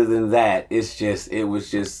 But other than that, it was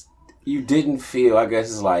just, you didn't feel, I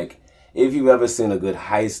guess it's like, if you've ever seen a good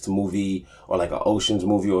heist movie or like an Ocean's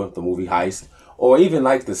movie or the movie Heist, or even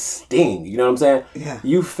like The Sting, you know what I'm saying? Yeah.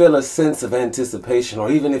 You feel a sense of anticipation, or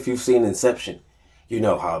even if you've seen Inception, you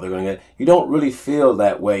know how they're going to get. You don't really feel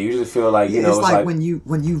that way. You just feel like, you know, it's like when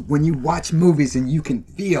you watch movies and you can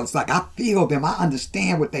feel, it's like I feel them. I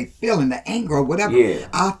understand what they feel in the anger or whatever. Yeah.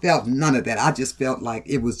 I felt none of that. I just felt like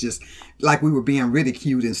it was just like we were being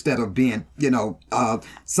ridiculed instead of being,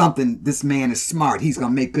 something. This man is smart. He's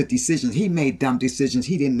going to make good decisions. He made dumb decisions.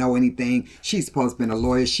 He didn't know anything. She's supposed to be a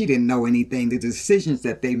lawyer. She didn't know anything. The decisions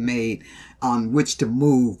that they made on which to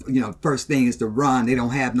move, first thing is to run. They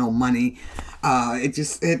don't have no money. I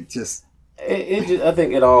think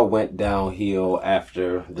it all went downhill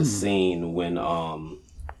after the scene when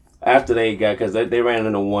after they got, because they ran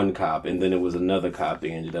into one cop and then it was another cop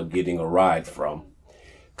they ended up getting a ride from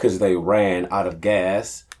because they ran out of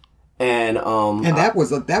gas. And that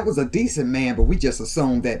was a decent man, but we just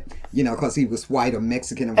assumed that, because he was white or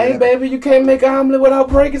Mexican or hey whatever. baby, you can't make an omelet without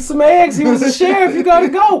breaking some eggs. He was a sheriff. You gotta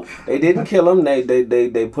go. They didn't kill him.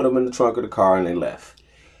 They put him in the trunk of the car and they left.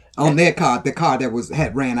 On their car, the car that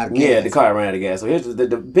had ran out of gas. Yeah, the car ran out of gas. So here's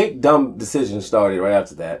the big dumb decision started right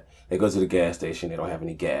after that. They go to the gas station. They don't have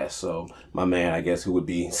any gas. So my man, I guess, who would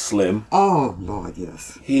be Slim. Oh, Lord,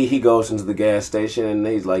 yes. He goes into the gas station and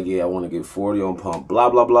he's like, yeah, I want to get 40 on pump, blah,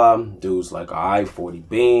 blah, blah. Dude's like, all right, 40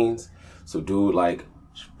 beans. So dude, like,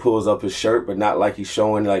 pulls up his shirt, but not like he's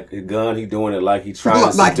showing, like, a gun. He's doing it like he's trying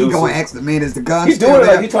to seduce like he him. going to ask the man, is the gun He's still doing it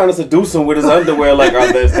there? like he's trying to seduce him with his underwear. Like,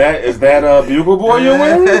 is that a bugle boy you're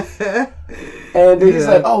wearing? And then he's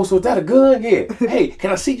like, oh, so is that a gun? Yeah. Hey,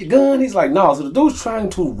 can I see your gun? He's like, no. So the dude's trying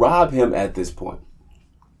to rob him at this point.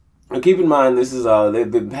 And keep in mind, this is they've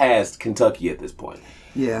been past Kentucky at this point.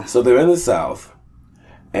 Yeah. So they're in the South,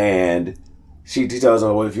 and she tells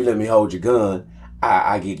him, well, if you let me hold your gun,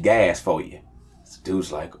 I get gas for you. So the dude's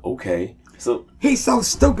like, okay. So he's so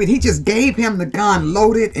stupid. He just gave him the gun,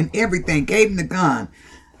 loaded and everything. Gave him the gun.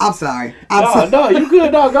 I'm sorry. No, you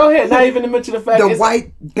good, dog. Go ahead. Not even to mention the fact the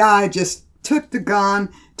white guy just took the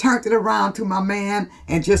gun, turned it around to my man,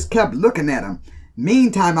 and just kept looking at him.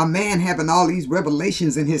 Meantime, my man having all these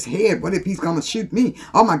revelations in his head. What if he's going to shoot me?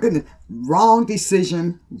 Oh, my goodness. Wrong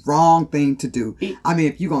decision. Wrong thing to do. I mean,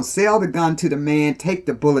 if you're going to sell the gun to the man, take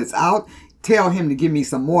the bullets out, tell him to give me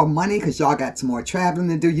some more money because y'all got some more traveling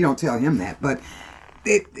to do. You don't tell him that. But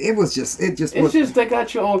it was just they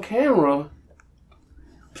got you on camera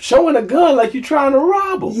showing a gun like you're trying to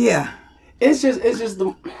rob them. Yeah. It's just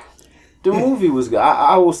the movie was good.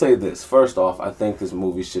 I will say this. First off, I think this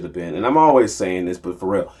movie should have been, and I'm always saying this, but for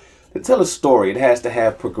real, to tell a story, it has to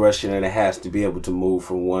have progression and it has to be able to move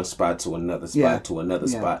from one spot to another spot to another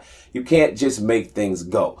spot. You can't just make things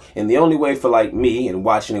go. And the only way for like me and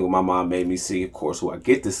watching it with my mom made me see, of course, who I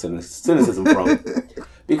get this cynicism from,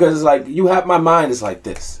 because it's like you have my mind is like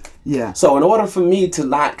this. Yeah. So in order for me to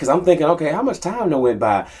not, because I'm thinking, okay, how much time done went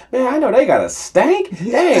by? Man, I know they got a stank.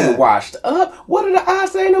 Yeah. They ain't washed up. What did I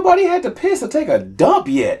say? Nobody had to piss or take a dump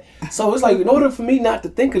yet. So it's like, in order for me not to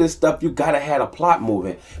think of this stuff, you gotta have a plot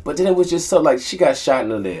moving. But then it was just so like, she got shot in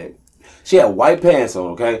the leg. She had white pants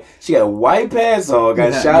on, okay? She had white pants on,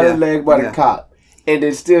 got shot in the leg by the cop. And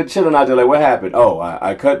then still chilling out there like, what happened? Oh,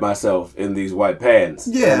 I cut myself in these white pants.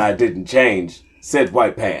 Yeah. And I didn't change said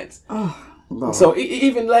white pants. Oh. Lord. So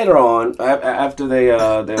even later on, after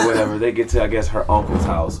they get to, I guess, her uncle's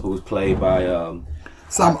house, who's played by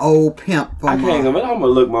some old pimp from I can't remember. I'm gonna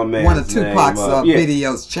look my man. one of Tupac's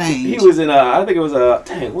videos. Change. He was in I think it was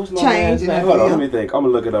dang, what's my man's Change name? Hold on, let me think. I'm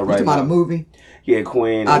gonna look it up right You now. talking about a movie? Yeah,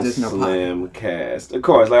 Queen I and just know Slim cast. Of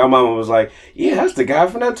course, like my mama was like, yeah, that's the guy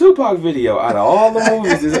from that Tupac video. Out of all the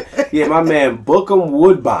movies, yeah, my man Bookham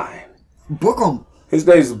Woodbine. Bookham. His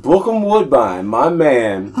name's Bookham Woodbine. My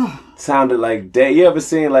man sounded like Dave. You ever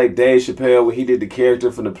seen like Dave Chappelle when he did the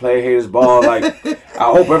character from the Play Haters Ball? Like, I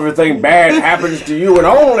hope everything bad happens to you and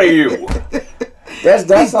only you.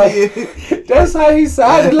 That's how he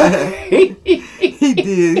sounded like. He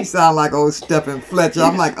did. He sounded like old Stephen Fletcher.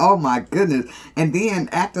 I'm like, oh my goodness. And then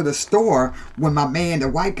after the store, when my man, the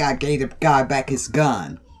white guy, gave the guy back his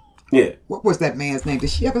gun. Yeah. What was that man's name? Did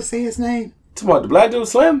she ever say his name? What, the black dude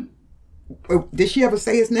Slim? Did she ever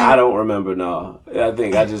say his name? I don't remember, no. I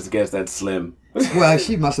just guess that's Slim. Well,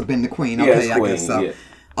 she must have been the queen. Yeah, Okay, Queen, I guess so.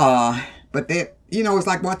 yeah. But that, it's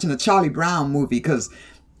like watching a Charlie Brown movie because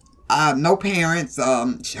no parents.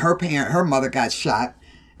 Her mother got shot.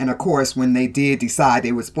 And of course, when they did decide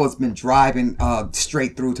they were supposed to have been driving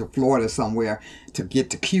straight through to Florida somewhere to get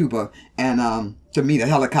to Cuba and to meet a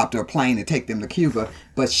helicopter or plane to take them to Cuba.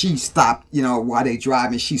 But she stopped, while they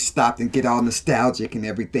driving, she stopped and get all nostalgic and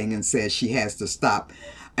everything and said she has to stop.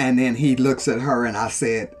 And then he looks at her and I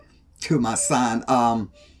said to my son,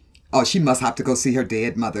 oh, she must have to go see her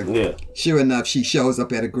dead mother. Yeah. Sure enough, she shows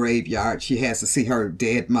up at a graveyard. She has to see her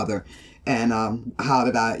dead mother. And how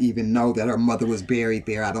did I even know that her mother was buried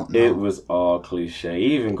there? I don't know. It was all cliche.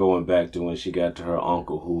 Even going back to when she got to her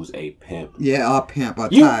uncle, who's a pimp. Yeah, a pimp.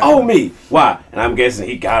 You owe me. Why? And I'm guessing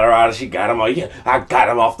he got her out. She got him. Yeah, I got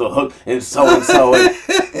him off the hook and so.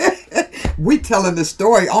 We telling the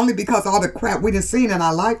story only because all the crap we done seen in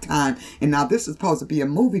our lifetime. And now this is supposed to be a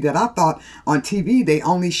movie that I thought on TV they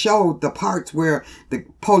only showed the parts where the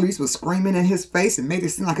police was screaming in his face and made it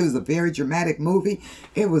seem like it was a very dramatic movie.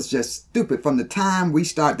 It was just stupid. From the time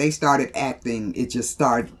they started acting, it just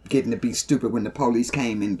started getting to be stupid when the police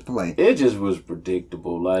came into play. It just was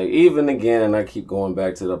predictable. Like, even again, and I keep going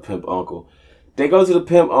back to the pimp uncle. They go to the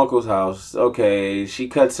pimp uncle's house. Okay, she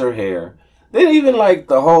cuts her hair. Then even like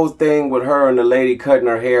the whole thing with her and the lady cutting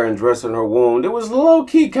her hair and dressing her wound, it was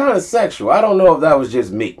low-key kind of sexual. I don't know if that was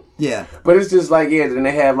just me. Yeah. But it's just like, yeah, then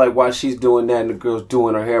they have like while she's doing that and the girl's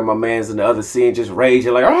doing her hair, my man's in the other scene just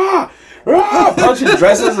raging like, punching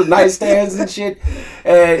dresses and nightstands and shit.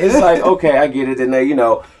 And it's like, okay, I get it. And they,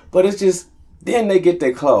 but it's just, then they get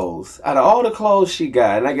their clothes. Out of all the clothes she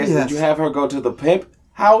got, and I guess did you have her go to the pimp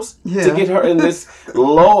house to get her in this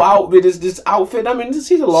low outfit, this outfit? I mean,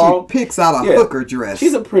 she's a long... She picks out a hooker dress.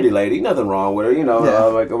 She's a pretty lady. Nothing wrong with her,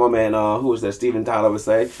 like my man, who was that, Steven Tyler would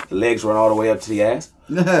say, the legs run all the way up to the ass.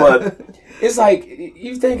 But it's like,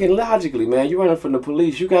 you thinking logically, man, you're running from the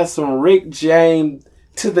police. You got some Rick James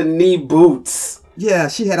to the knee boots. Yeah,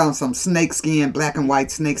 she had on some snakeskin, black and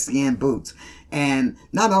white snakeskin boots. And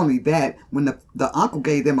not only that, when the uncle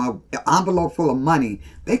gave them an envelope full of money,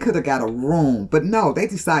 they could have got a room. But no, they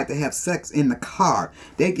decided to have sex in the car.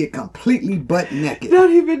 They get completely butt naked. Not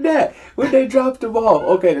even that. When they dropped them off.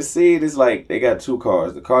 Okay, the scene is like, they got two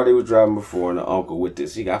cars. The car they was driving before and the uncle with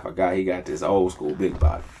this. I forgot he got this old school big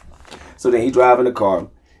body. So then he driving the car.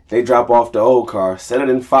 They drop off the old car, set it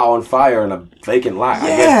on fire in a vacant lot. Yes.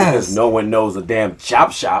 I guess because no one knows a damn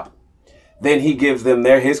chop shop. Then he gives them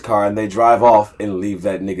his car and they drive off and leave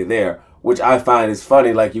that nigga there, which I find is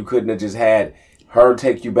funny. Like, you couldn't have just had her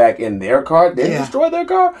take you back in their car, then destroy their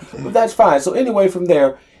car? But that's fine. So anyway, from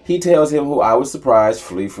there, he tells him, who I was surprised,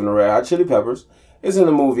 Flea from the Red Hot Chili Peppers, is in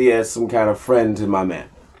the movie as some kind of friend to my man.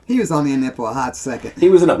 He was only in there for a hot second. He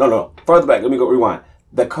was in no. Further back, let me go rewind.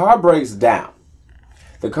 The car breaks down.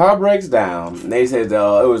 And they said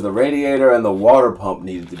it was the radiator and the water pump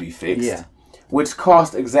needed to be fixed. Yeah. Which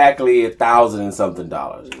cost exactly $1,000 and something.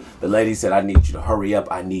 The lady said, I need you to hurry up.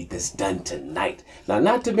 I need this done tonight. Now,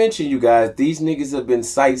 not to mention, you guys, these niggas have been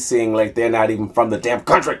sightseeing like they're not even from the damn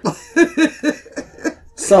country.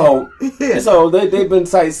 So they've been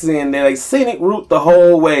sightseeing. They're like scenic route the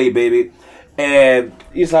whole way, baby. And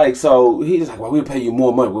he's like, well, we'll pay you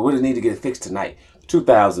more money. We really need to get it fixed tonight.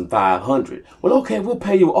 $2,500. Well, okay, we'll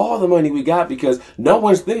pay you all the money we got because no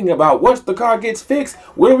one's thinking about once the car gets fixed,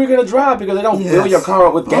 where are we going to drive? Because they don't fill your car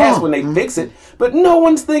up with gas when they fix it. But no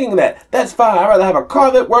one's thinking that. That's fine. I'd rather have a car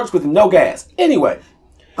that works with no gas. Anyway.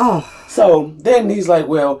 So then he's like,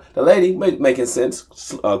 well, the lady, making sense,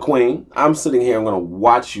 Queen, I'm sitting here, I'm going to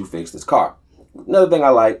watch you fix this car. Another thing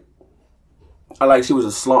I like she was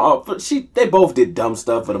a slow. They both did dumb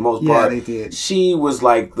stuff for the most part. Yeah, they did. She was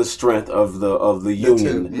like the strength of the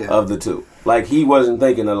union of the two. Like, he wasn't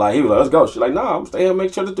thinking of like, he was like, let's go. She's like, no, I'm staying here,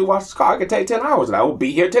 make sure this dude watch this car. I can take 10 hours and I will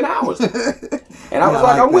be here 10 hours. And I was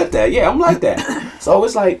like, I'm with that. Yeah, I'm like that. So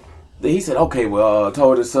it's like, he said, okay, well,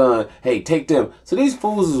 told his son, hey, take them. So these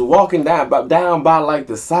fools is walking down by like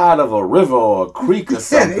the side of a river or a creek or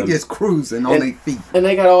something. Yeah, they just cruising on their feet. And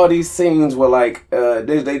they got all these scenes where like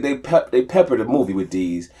they pepper the movie with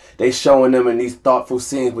these. They showing them in these thoughtful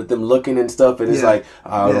scenes with them looking and stuff, and it's like,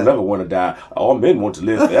 I don't never want to die. All men want to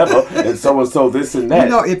live forever, and so this and that. You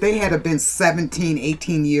know, if they had been 17,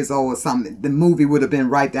 18 years old or something, the movie would have been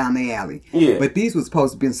right down the alley. Yeah. But these were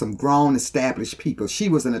supposed to be some grown, established people. She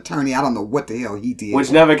was an attorney. I don't know what the hell he did.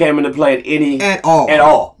 Which never came into play at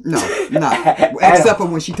all. No. Except for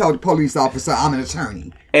when she told the police officer, I'm an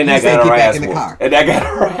attorney. And he that said, got her get back ass in the whooped. car. And that got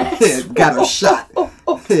her ass Yeah, got her shot.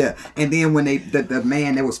 Yeah. And then when the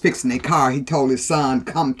man that was fixing their car, he told his son,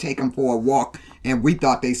 come take him for a walk. And we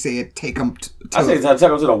thought they said take him I said take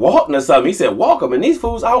him to the walking or something. He said walk him, and these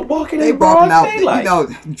fools out walking they in broad broad out, daylight. you know,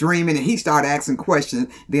 dreaming, and he started asking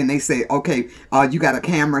questions. Then they say, okay, you got a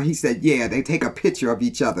camera? He said, yeah. They take a picture of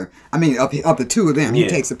each other. I mean, of the two of them. He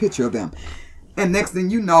takes a picture of them. And next thing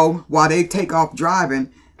you know, while they take off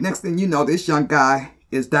driving, next thing you know, this young guy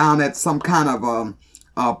is down at some kind of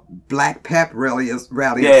Black Pep rally.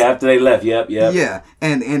 Yeah, after they left. Yep. Yeah,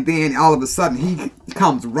 and then all of a sudden he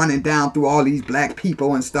comes running down through all these black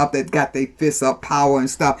people and stuff that got their fists up, power and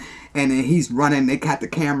stuff. And then he's running. They got the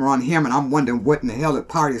camera on him, and I'm wondering what in the hell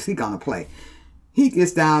party is he gonna play. He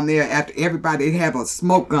gets down there after everybody. They have a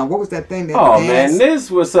smoke gun. What was that thing? Man,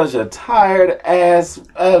 this was such a tired ass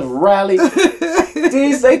rally.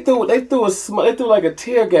 They threw like a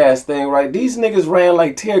tear gas thing, right? These niggas ran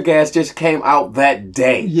like tear gas just came out that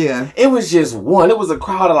day. Yeah, it was just one. It was a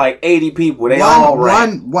crowd of like 80 people. They all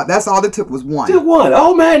ran. That's all it took was one. Just one.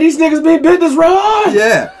 Oh man, these niggas been business run.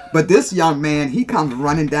 Yeah. But this young man, he comes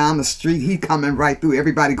running down the street. He coming right through.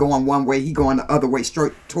 Everybody going one way. He going the other way,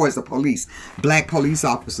 straight towards the police. Black police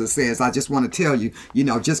officer says, I just want to tell you,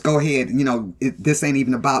 just go ahead. This ain't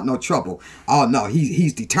even about no trouble. Oh, no,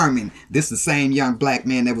 he's determined. This is the same young black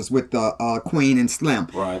man that was with the Queen and Slim.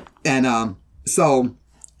 Right. And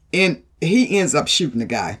he ends up shooting the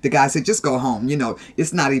guy. The guy said, just go home.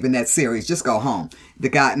 It's not even that serious. Just go home. The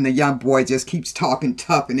guy and the young boy just keeps talking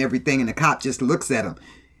tough and everything. And the cop just looks at him.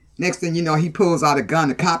 Next thing you know, he pulls out a gun.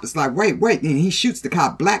 The cop is like, wait. And he shoots the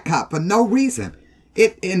cop, black cop, for no reason.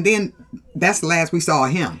 And then that's the last we saw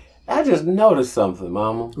of him. I just noticed something,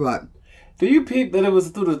 Mama. What? Do you peep that it was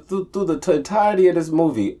through the entirety of this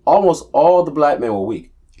movie, almost all the black men were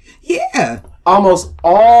weak? Yeah. Almost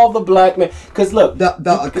all the black men. Because look.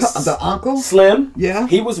 The uncle? Slim. Yeah.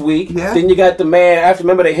 He was weak. Yeah. Then you got the man,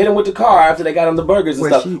 remember they hit him with the car after they got him the burgers and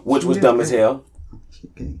stuff, which was dumb as hell.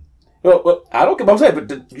 Well, I don't care what I'm saying, but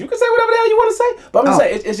you can say whatever the hell you want to say. But I'm just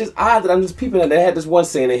saying, it's just odd that I'm just peeping that they had this one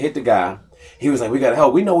scene, they hit the guy. He was like, we got to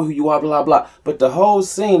help. We know who you are, blah, blah. But the whole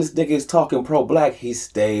scene, this nigga is talking pro-black. He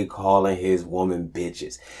stayed calling his woman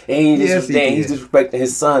bitches. And he's disrespecting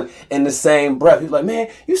his son in the same breath. He's like, man,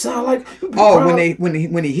 you sound like...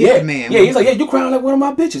 when he hit the man. Yeah, he's like, you crying like one of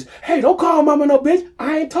my bitches. Hey, don't call mama no bitch.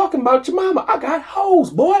 I ain't talking about your mama. I got hoes,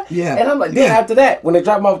 boy. Yeah. And I'm like, then after that, when they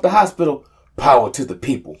drop him off at the hospital, power to the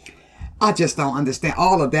people. I just don't understand.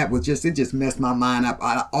 All of that it just messed my mind up.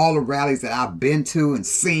 All the rallies that I've been to and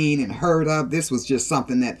seen and heard of, this was just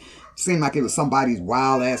something that seemed like it was somebody's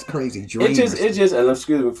wild ass crazy dream. It just, and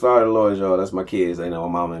excuse me, sorry the Lord, y'all. That's my kids. They know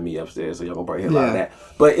my mama and me upstairs, so y'all gonna probably hear a lot of that.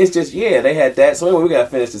 But it's just, they had that. So anyway, we gotta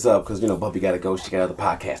finish this up because Bumpy gotta go. She got other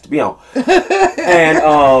podcasts to be on. And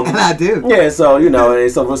I do. Yeah, so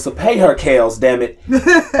so pay her, Kales, damn it.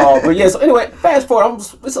 But yeah, so anyway, fast forward.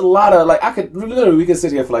 It's a lot of we can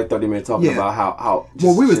sit here for like 30 minutes talking about how.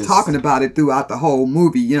 We was talking about it throughout the whole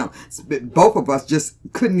movie. Both of us just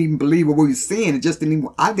couldn't even believe what we were seeing. It just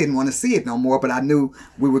I didn't want to see it no more, but I knew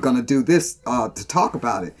we were going to do this to talk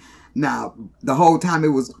about it. Now, the whole time it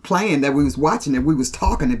was playing that we was watching it, we was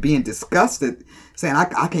talking and being disgusted, saying, I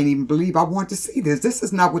can't even believe I want to see this. This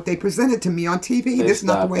is not what they presented to me on TV. This is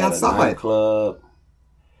not the way I saw it. Club.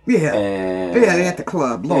 Yeah. And they at the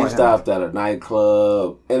club. Lord, they stopped at a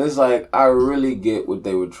nightclub. And it's like, I really get what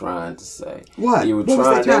they were trying to say. What? They were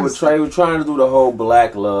trying to do the whole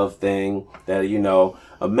black love thing that,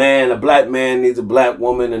 a black man needs a black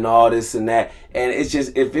woman and all this and that. And it's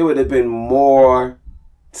just, if it would have been more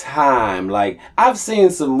time, like I've seen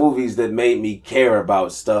some movies that made me care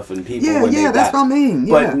about stuff and people when they that's die. what I mean.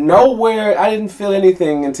 But nowhere, I didn't feel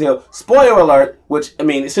anything until, spoiler alert, which,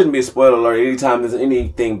 it shouldn't be a spoiler alert. Anytime there's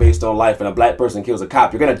anything based on life and a black person kills a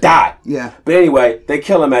cop, you're gonna die. Yeah. But anyway, they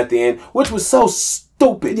kill him at the end, which was so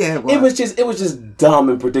stupid. Yeah, it was just dumb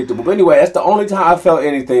and predictable. But anyway, that's the only time I felt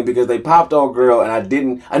anything because they popped old girl and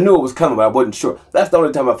I knew it was coming, but I wasn't sure. That's the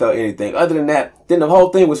only time I felt anything. Other than that, then the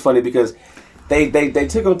whole thing was funny because They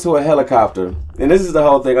took him to a helicopter, and this is the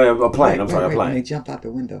whole thing. A plane. I'm sorry, a plane. When they jumped out the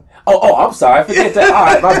window. Oh, I'm sorry. I forget that. All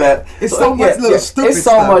right, my bad. It's so much little stupid It's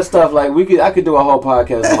so stuff. much stuff. Like I could do a whole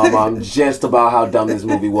podcast with my mom just about how dumb this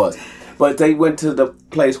movie was. But they went to the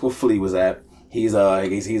place where Flea was at. He's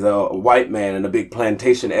a white man in a big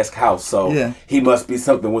plantation-esque house, so he must be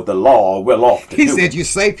something with the law or well off to do. He said, "You're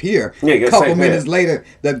safe here." Yeah, a couple minutes later,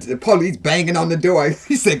 the police banging on the door.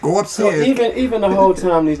 He said, "Go upstairs." So even the whole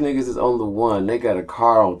time these niggas is on the one, they got a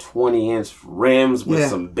car on 20-inch rims with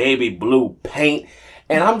some baby blue paint.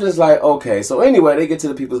 And I'm just like, okay. So anyway, they get to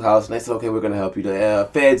the people's house and they say, okay, we're going to help you. The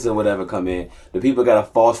feds or whatever come in. The people got a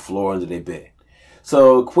false floor under their bed.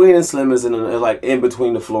 So Queen and Slim is in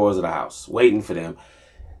between the floors of the house, waiting for them.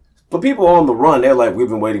 But people on the run, they're like, we've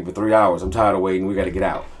been waiting for 3 hours. I'm tired of waiting. We got to get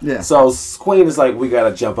out. Yeah. So Queen is like, we got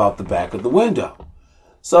to jump out the back of the window.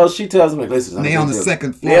 So she tells him, like, listen. They on the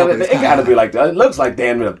second floor. Yeah, it got to be like that. It looks like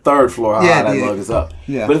damn near the third floor how high that mug is up.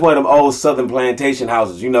 Yeah. But it's one of them old southern plantation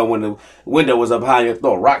houses. You know, when the window was up high, you have to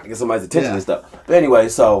throw a rock to get somebody's attention and stuff. But anyway,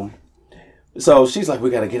 so she's like,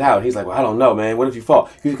 we got to get out. He's like, well, I don't know, man. What if you fall?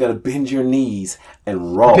 You got to bend your knees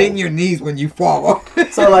and roll. Bend your knees when you fall.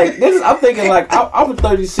 So, like, I'm thinking, like, I'm a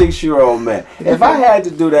 36-year-old man. If I had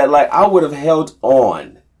to do that, like, I would have held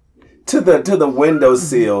on to the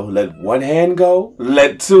windowsill, let one hand go,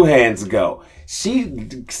 let two hands go. She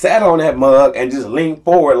sat on that mug and just leaned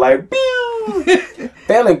forward like, pew!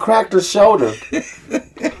 Fell and cracked her shoulder.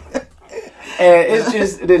 And it's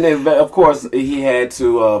just, then of course, he had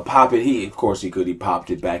to pop it. He popped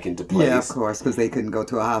it back into place. Yeah, of course, because they couldn't go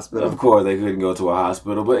to a hospital. Of course, they couldn't go to a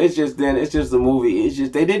hospital. But it's just the movie. It's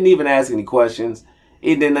just, they didn't even ask any questions.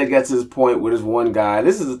 And then they got to this point with this one guy.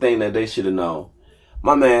 This is the thing that they should have known.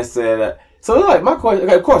 My man said, so like my question,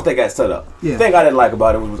 okay, of course they got set up. Yeah. The thing I didn't like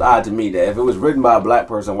about it was odd to me that if it was written by a black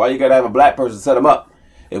person, why you gotta have a black person set them up?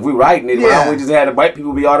 If we writing it, why don't we just have the white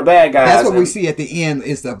people be all the bad guys? That's what we see at the end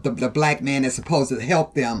is the black man that's supposed to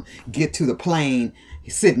help them get to the plane.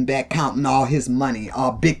 He's sitting back counting all his money,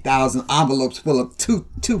 all big 1,000 envelopes full of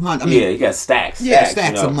 200. I mean, he got stacks.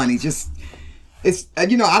 Stacks of money. Just it's I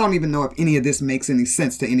don't even know if any of this makes any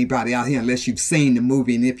sense to anybody out here unless you've seen the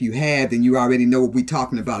movie, and if you have, then you already know what we're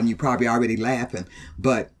talking about, and you're probably already laughing.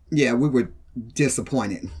 But yeah, we were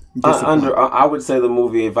disappointed. I would say the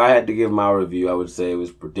movie, if I had to give my review, I would say it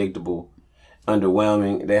was predictable,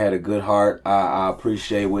 underwhelming. They had a good heart. I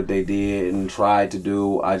appreciate what they did and tried to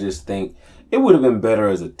do. I just think it would have been better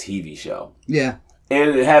as a TV show. Yeah.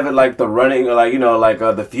 And have it like The Running, or like, like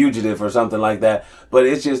The Fugitive or something like that. But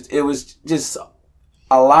it was just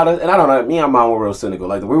a lot of, and I don't know, me and mom were real cynical.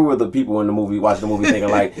 Like, we were the people in the movie, watching the movie, thinking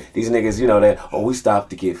like, these niggas, we stopped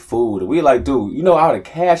to get food. And we like, dude, I would have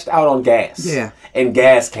cashed out on gas. Yeah. And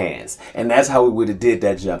gas cans. And that's how we would have did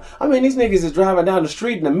that jump. I mean, these niggas is driving down the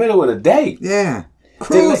street in the middle of the day. Yeah.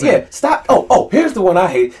 Cruising. Yeah, stop. Oh, here's the one I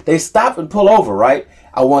hate. They stop and pull over, right?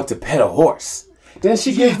 I want to pet a horse. Then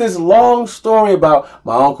she gives this long story about,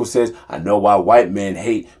 my uncle says, I know why white men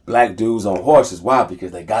hate black dudes on horses. Why?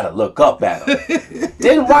 Because they gotta look up at them.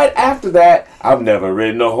 Then right after that, I've never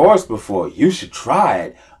ridden a horse before. You should try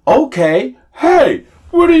it. Okay. Hey,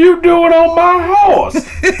 what are you doing on my horse?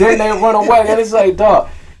 Then they run away, and it's like, dog.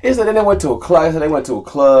 Then they went to a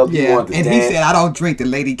club. Yeah, and he said, I don't drink. The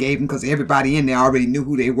lady gave him because everybody in there already knew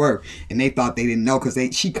who they were. And they thought they didn't know because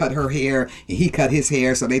she cut her hair and he cut his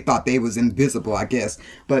hair. So they thought they was invisible, I guess.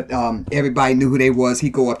 But everybody knew who they was. He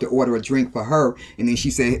go up to order a drink for her. And then she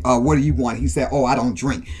said, what do you want? He said, I don't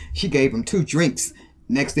drink. She gave him 2 drinks.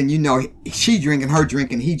 Next thing you know, she drinking her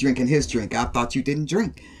drink and he drinking his drink. I thought you didn't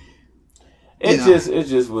drink. It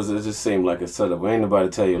just seemed like a setup. Ain't nobody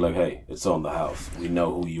tell you like, hey, it's on the house. We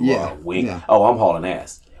know who you are. Wink. Yeah. Oh, I'm hauling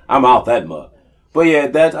ass. I'm out that mug. But yeah,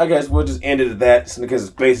 that I guess we'll just end it at that because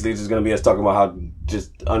it's basically just gonna be us talking about how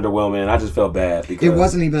just underwhelming. And I just felt bad because it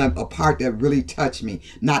wasn't even a part that really touched me.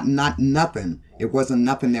 Not nothing. It wasn't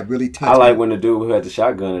nothing that really touched me. I like when the dude who had the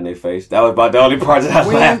shotgun in their face. That was about the only part that I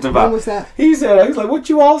laughed about. When was that? He's like, what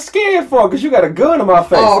you all scared for? Because you got a gun in my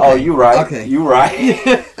face. Oh, you right. Okay. You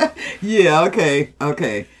right. Yeah,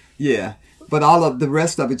 okay. Yeah. But all of the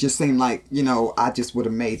rest of it just seemed like, I just would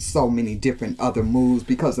have made so many different other moves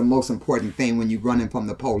because the most important thing when you're running from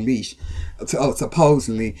the police,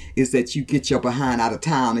 supposedly, is that you get your behind out of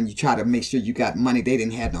town and you try to make sure you got money. They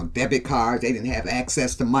didn't have no debit cards. They didn't have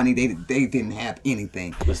access to money. They didn't have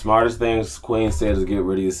anything. The smartest thing Queen said is get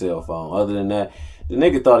rid of your cell phone. Other than that, the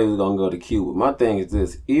nigga thought he was going to go to Cuba. My thing is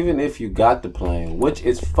this. Even if you got the plane, which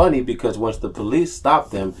is funny because once the police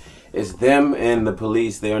stopped them, it's them and the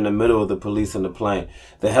police. They're in the middle of the police and the plane.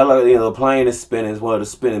 The plane is spinning. It's one of the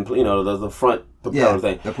spinning, the front propeller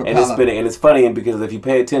thing. The propeller. And it's spinning. And it's funny because if you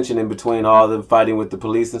pay attention in between all the fighting with the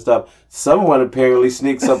police and stuff, someone apparently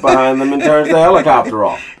sneaks up behind them and turns the helicopter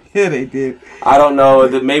off. Yeah, they did. I don't know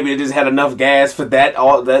that maybe they just had enough gas for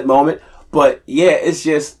that moment. But yeah, it's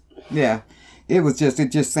just... Yeah.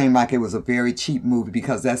 It just seemed like it was a very cheap movie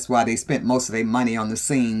because that's why they spent most of their money on the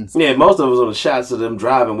scenes. Yeah, most of it was on the shots of them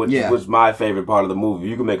driving, which was my favorite part of the movie.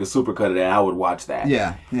 You can make a supercut of that, I would watch that.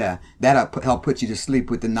 Yeah. That'll help put you to sleep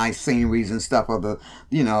with the nice sceneries and stuff of the,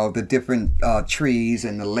 the different trees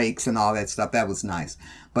and the lakes and all that stuff. That was nice.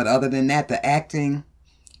 But other than that, the acting,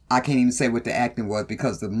 I can't even say what the acting was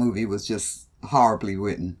because the movie was just horribly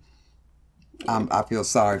written. I feel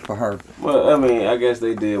sorry for her. Well, I mean, I guess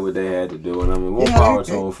they did what they had to do, and I mean, more power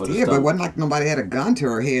to them for the stuff. Yeah, but it wasn't like nobody had a gun to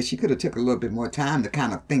her head. She could have took a little bit more time to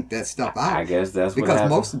kind of think that stuff out. I guess that's what because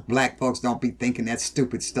happened. Most black folks don't be thinking that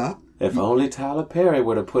stupid stuff. If only Tyler Perry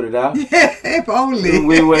would have put it out. Yeah, if only.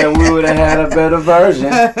 We would have had a better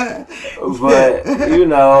version. But,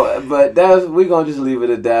 we're going to just leave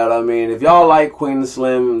it at that. I mean, if y'all like Queen and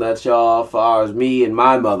Slim, that's y'all as far as me and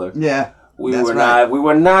my mother. Yeah. We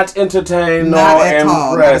were not entertained nor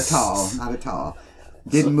impressed. Not at all.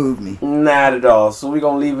 Didn't move me. Not at all. So we're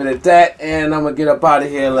going to leave it at that, and I'm going to get up out of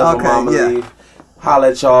here and let my mama leave. Holla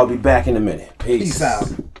at y'all. Be back in a minute. Peace out.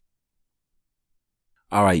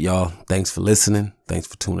 All right, y'all. Thanks for listening. Thanks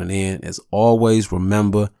for tuning in. As always,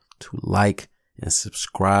 remember to like and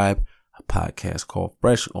subscribe. A podcast called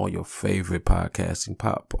Fresh on your favorite podcasting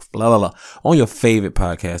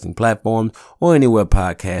platforms or anywhere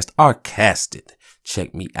podcasts are casted.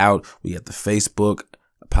 Check me out. We got the Facebook,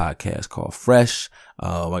 a podcast called Fresh.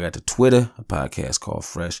 I got the Twitter, a podcast called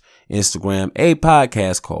Fresh. Instagram, a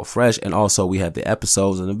podcast called Fresh. And also we have the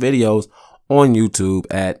episodes and the videos on YouTube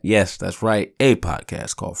at, yes, that's right, a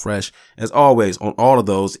podcast called Fresh. As always, on all of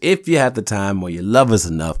those, if you have the time or you love us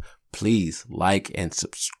enough, please like and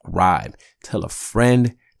subscribe. Tell a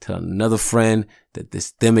friend, tell another friend that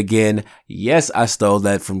this them again. Yes, I stole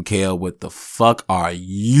that from Kale. What the fuck are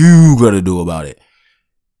you gonna do about it?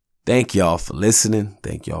 Thank y'all for listening.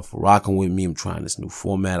 Thank y'all for rocking with me. I'm trying this new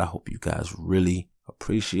format. I hope you guys really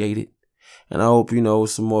appreciate it. And I hope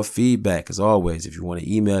some more feedback. As always, if you want to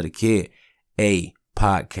email the kid, a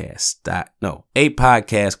podcast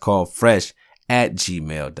called fresh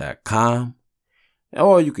 @gmail.com.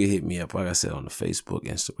 Or you can hit me up, like I said, on the Facebook,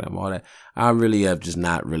 Instagram, all that. I really have just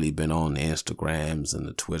not really been on the Instagrams and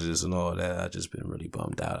the Twitters and all that. I've just been really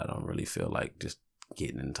bummed out. I don't really feel like just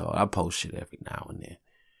getting into it. I post shit every now and then.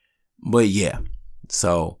 But yeah,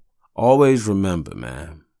 so always remember,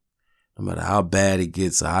 man, no matter how bad it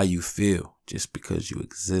gets or how you feel, just because you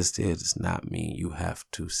exist here does not mean you have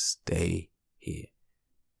to stay here.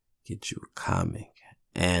 Get you a comic.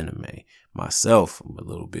 Anime. Myself, I'm a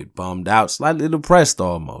little bit bummed out, slightly depressed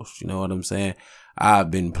almost. You know what I'm saying?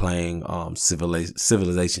 I've been playing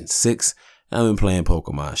Civilization 6. I've been playing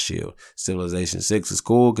Pokemon Shield. Civilization 6 is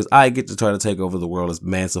cool because I get to try to take over the world as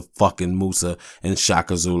Mansa fucking Musa and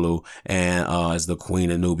Shaka Zulu and as the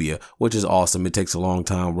Queen of Nubia, which is awesome. It takes a long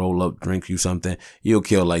time. Roll up, drink you something. You'll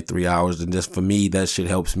kill like 3 hours. And just for me, that shit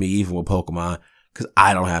helps me even with Pokemon because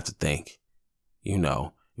I don't have to think.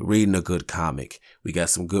 Reading a good comic. We got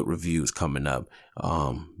some good reviews coming up.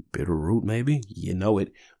 Bitterroot, maybe? You know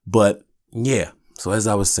it. But yeah. So as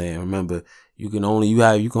I was saying, remember, you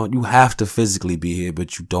have to physically be here,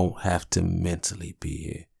 but you don't have to mentally be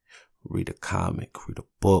here. Read a comic, read a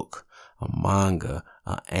book, a manga,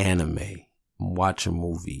 an anime, watch a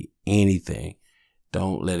movie, anything.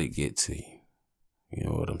 Don't let it get to you. You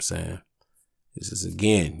know what I'm saying? This is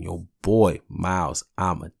again your boy Miles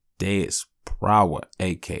Amadeus Prower,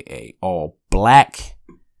 aka All Black,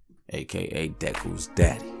 aka Deku's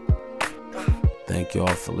daddy. Thank y'all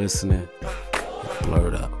for listening.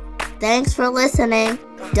 Blurred up. Thanks for listening.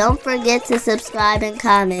 Don't forget to subscribe and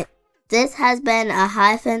comment. This has been a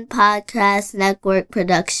Hyphen Podcast Network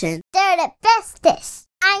production. They're the bestest.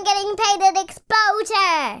 I'm getting paid at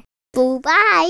exposure. Bye.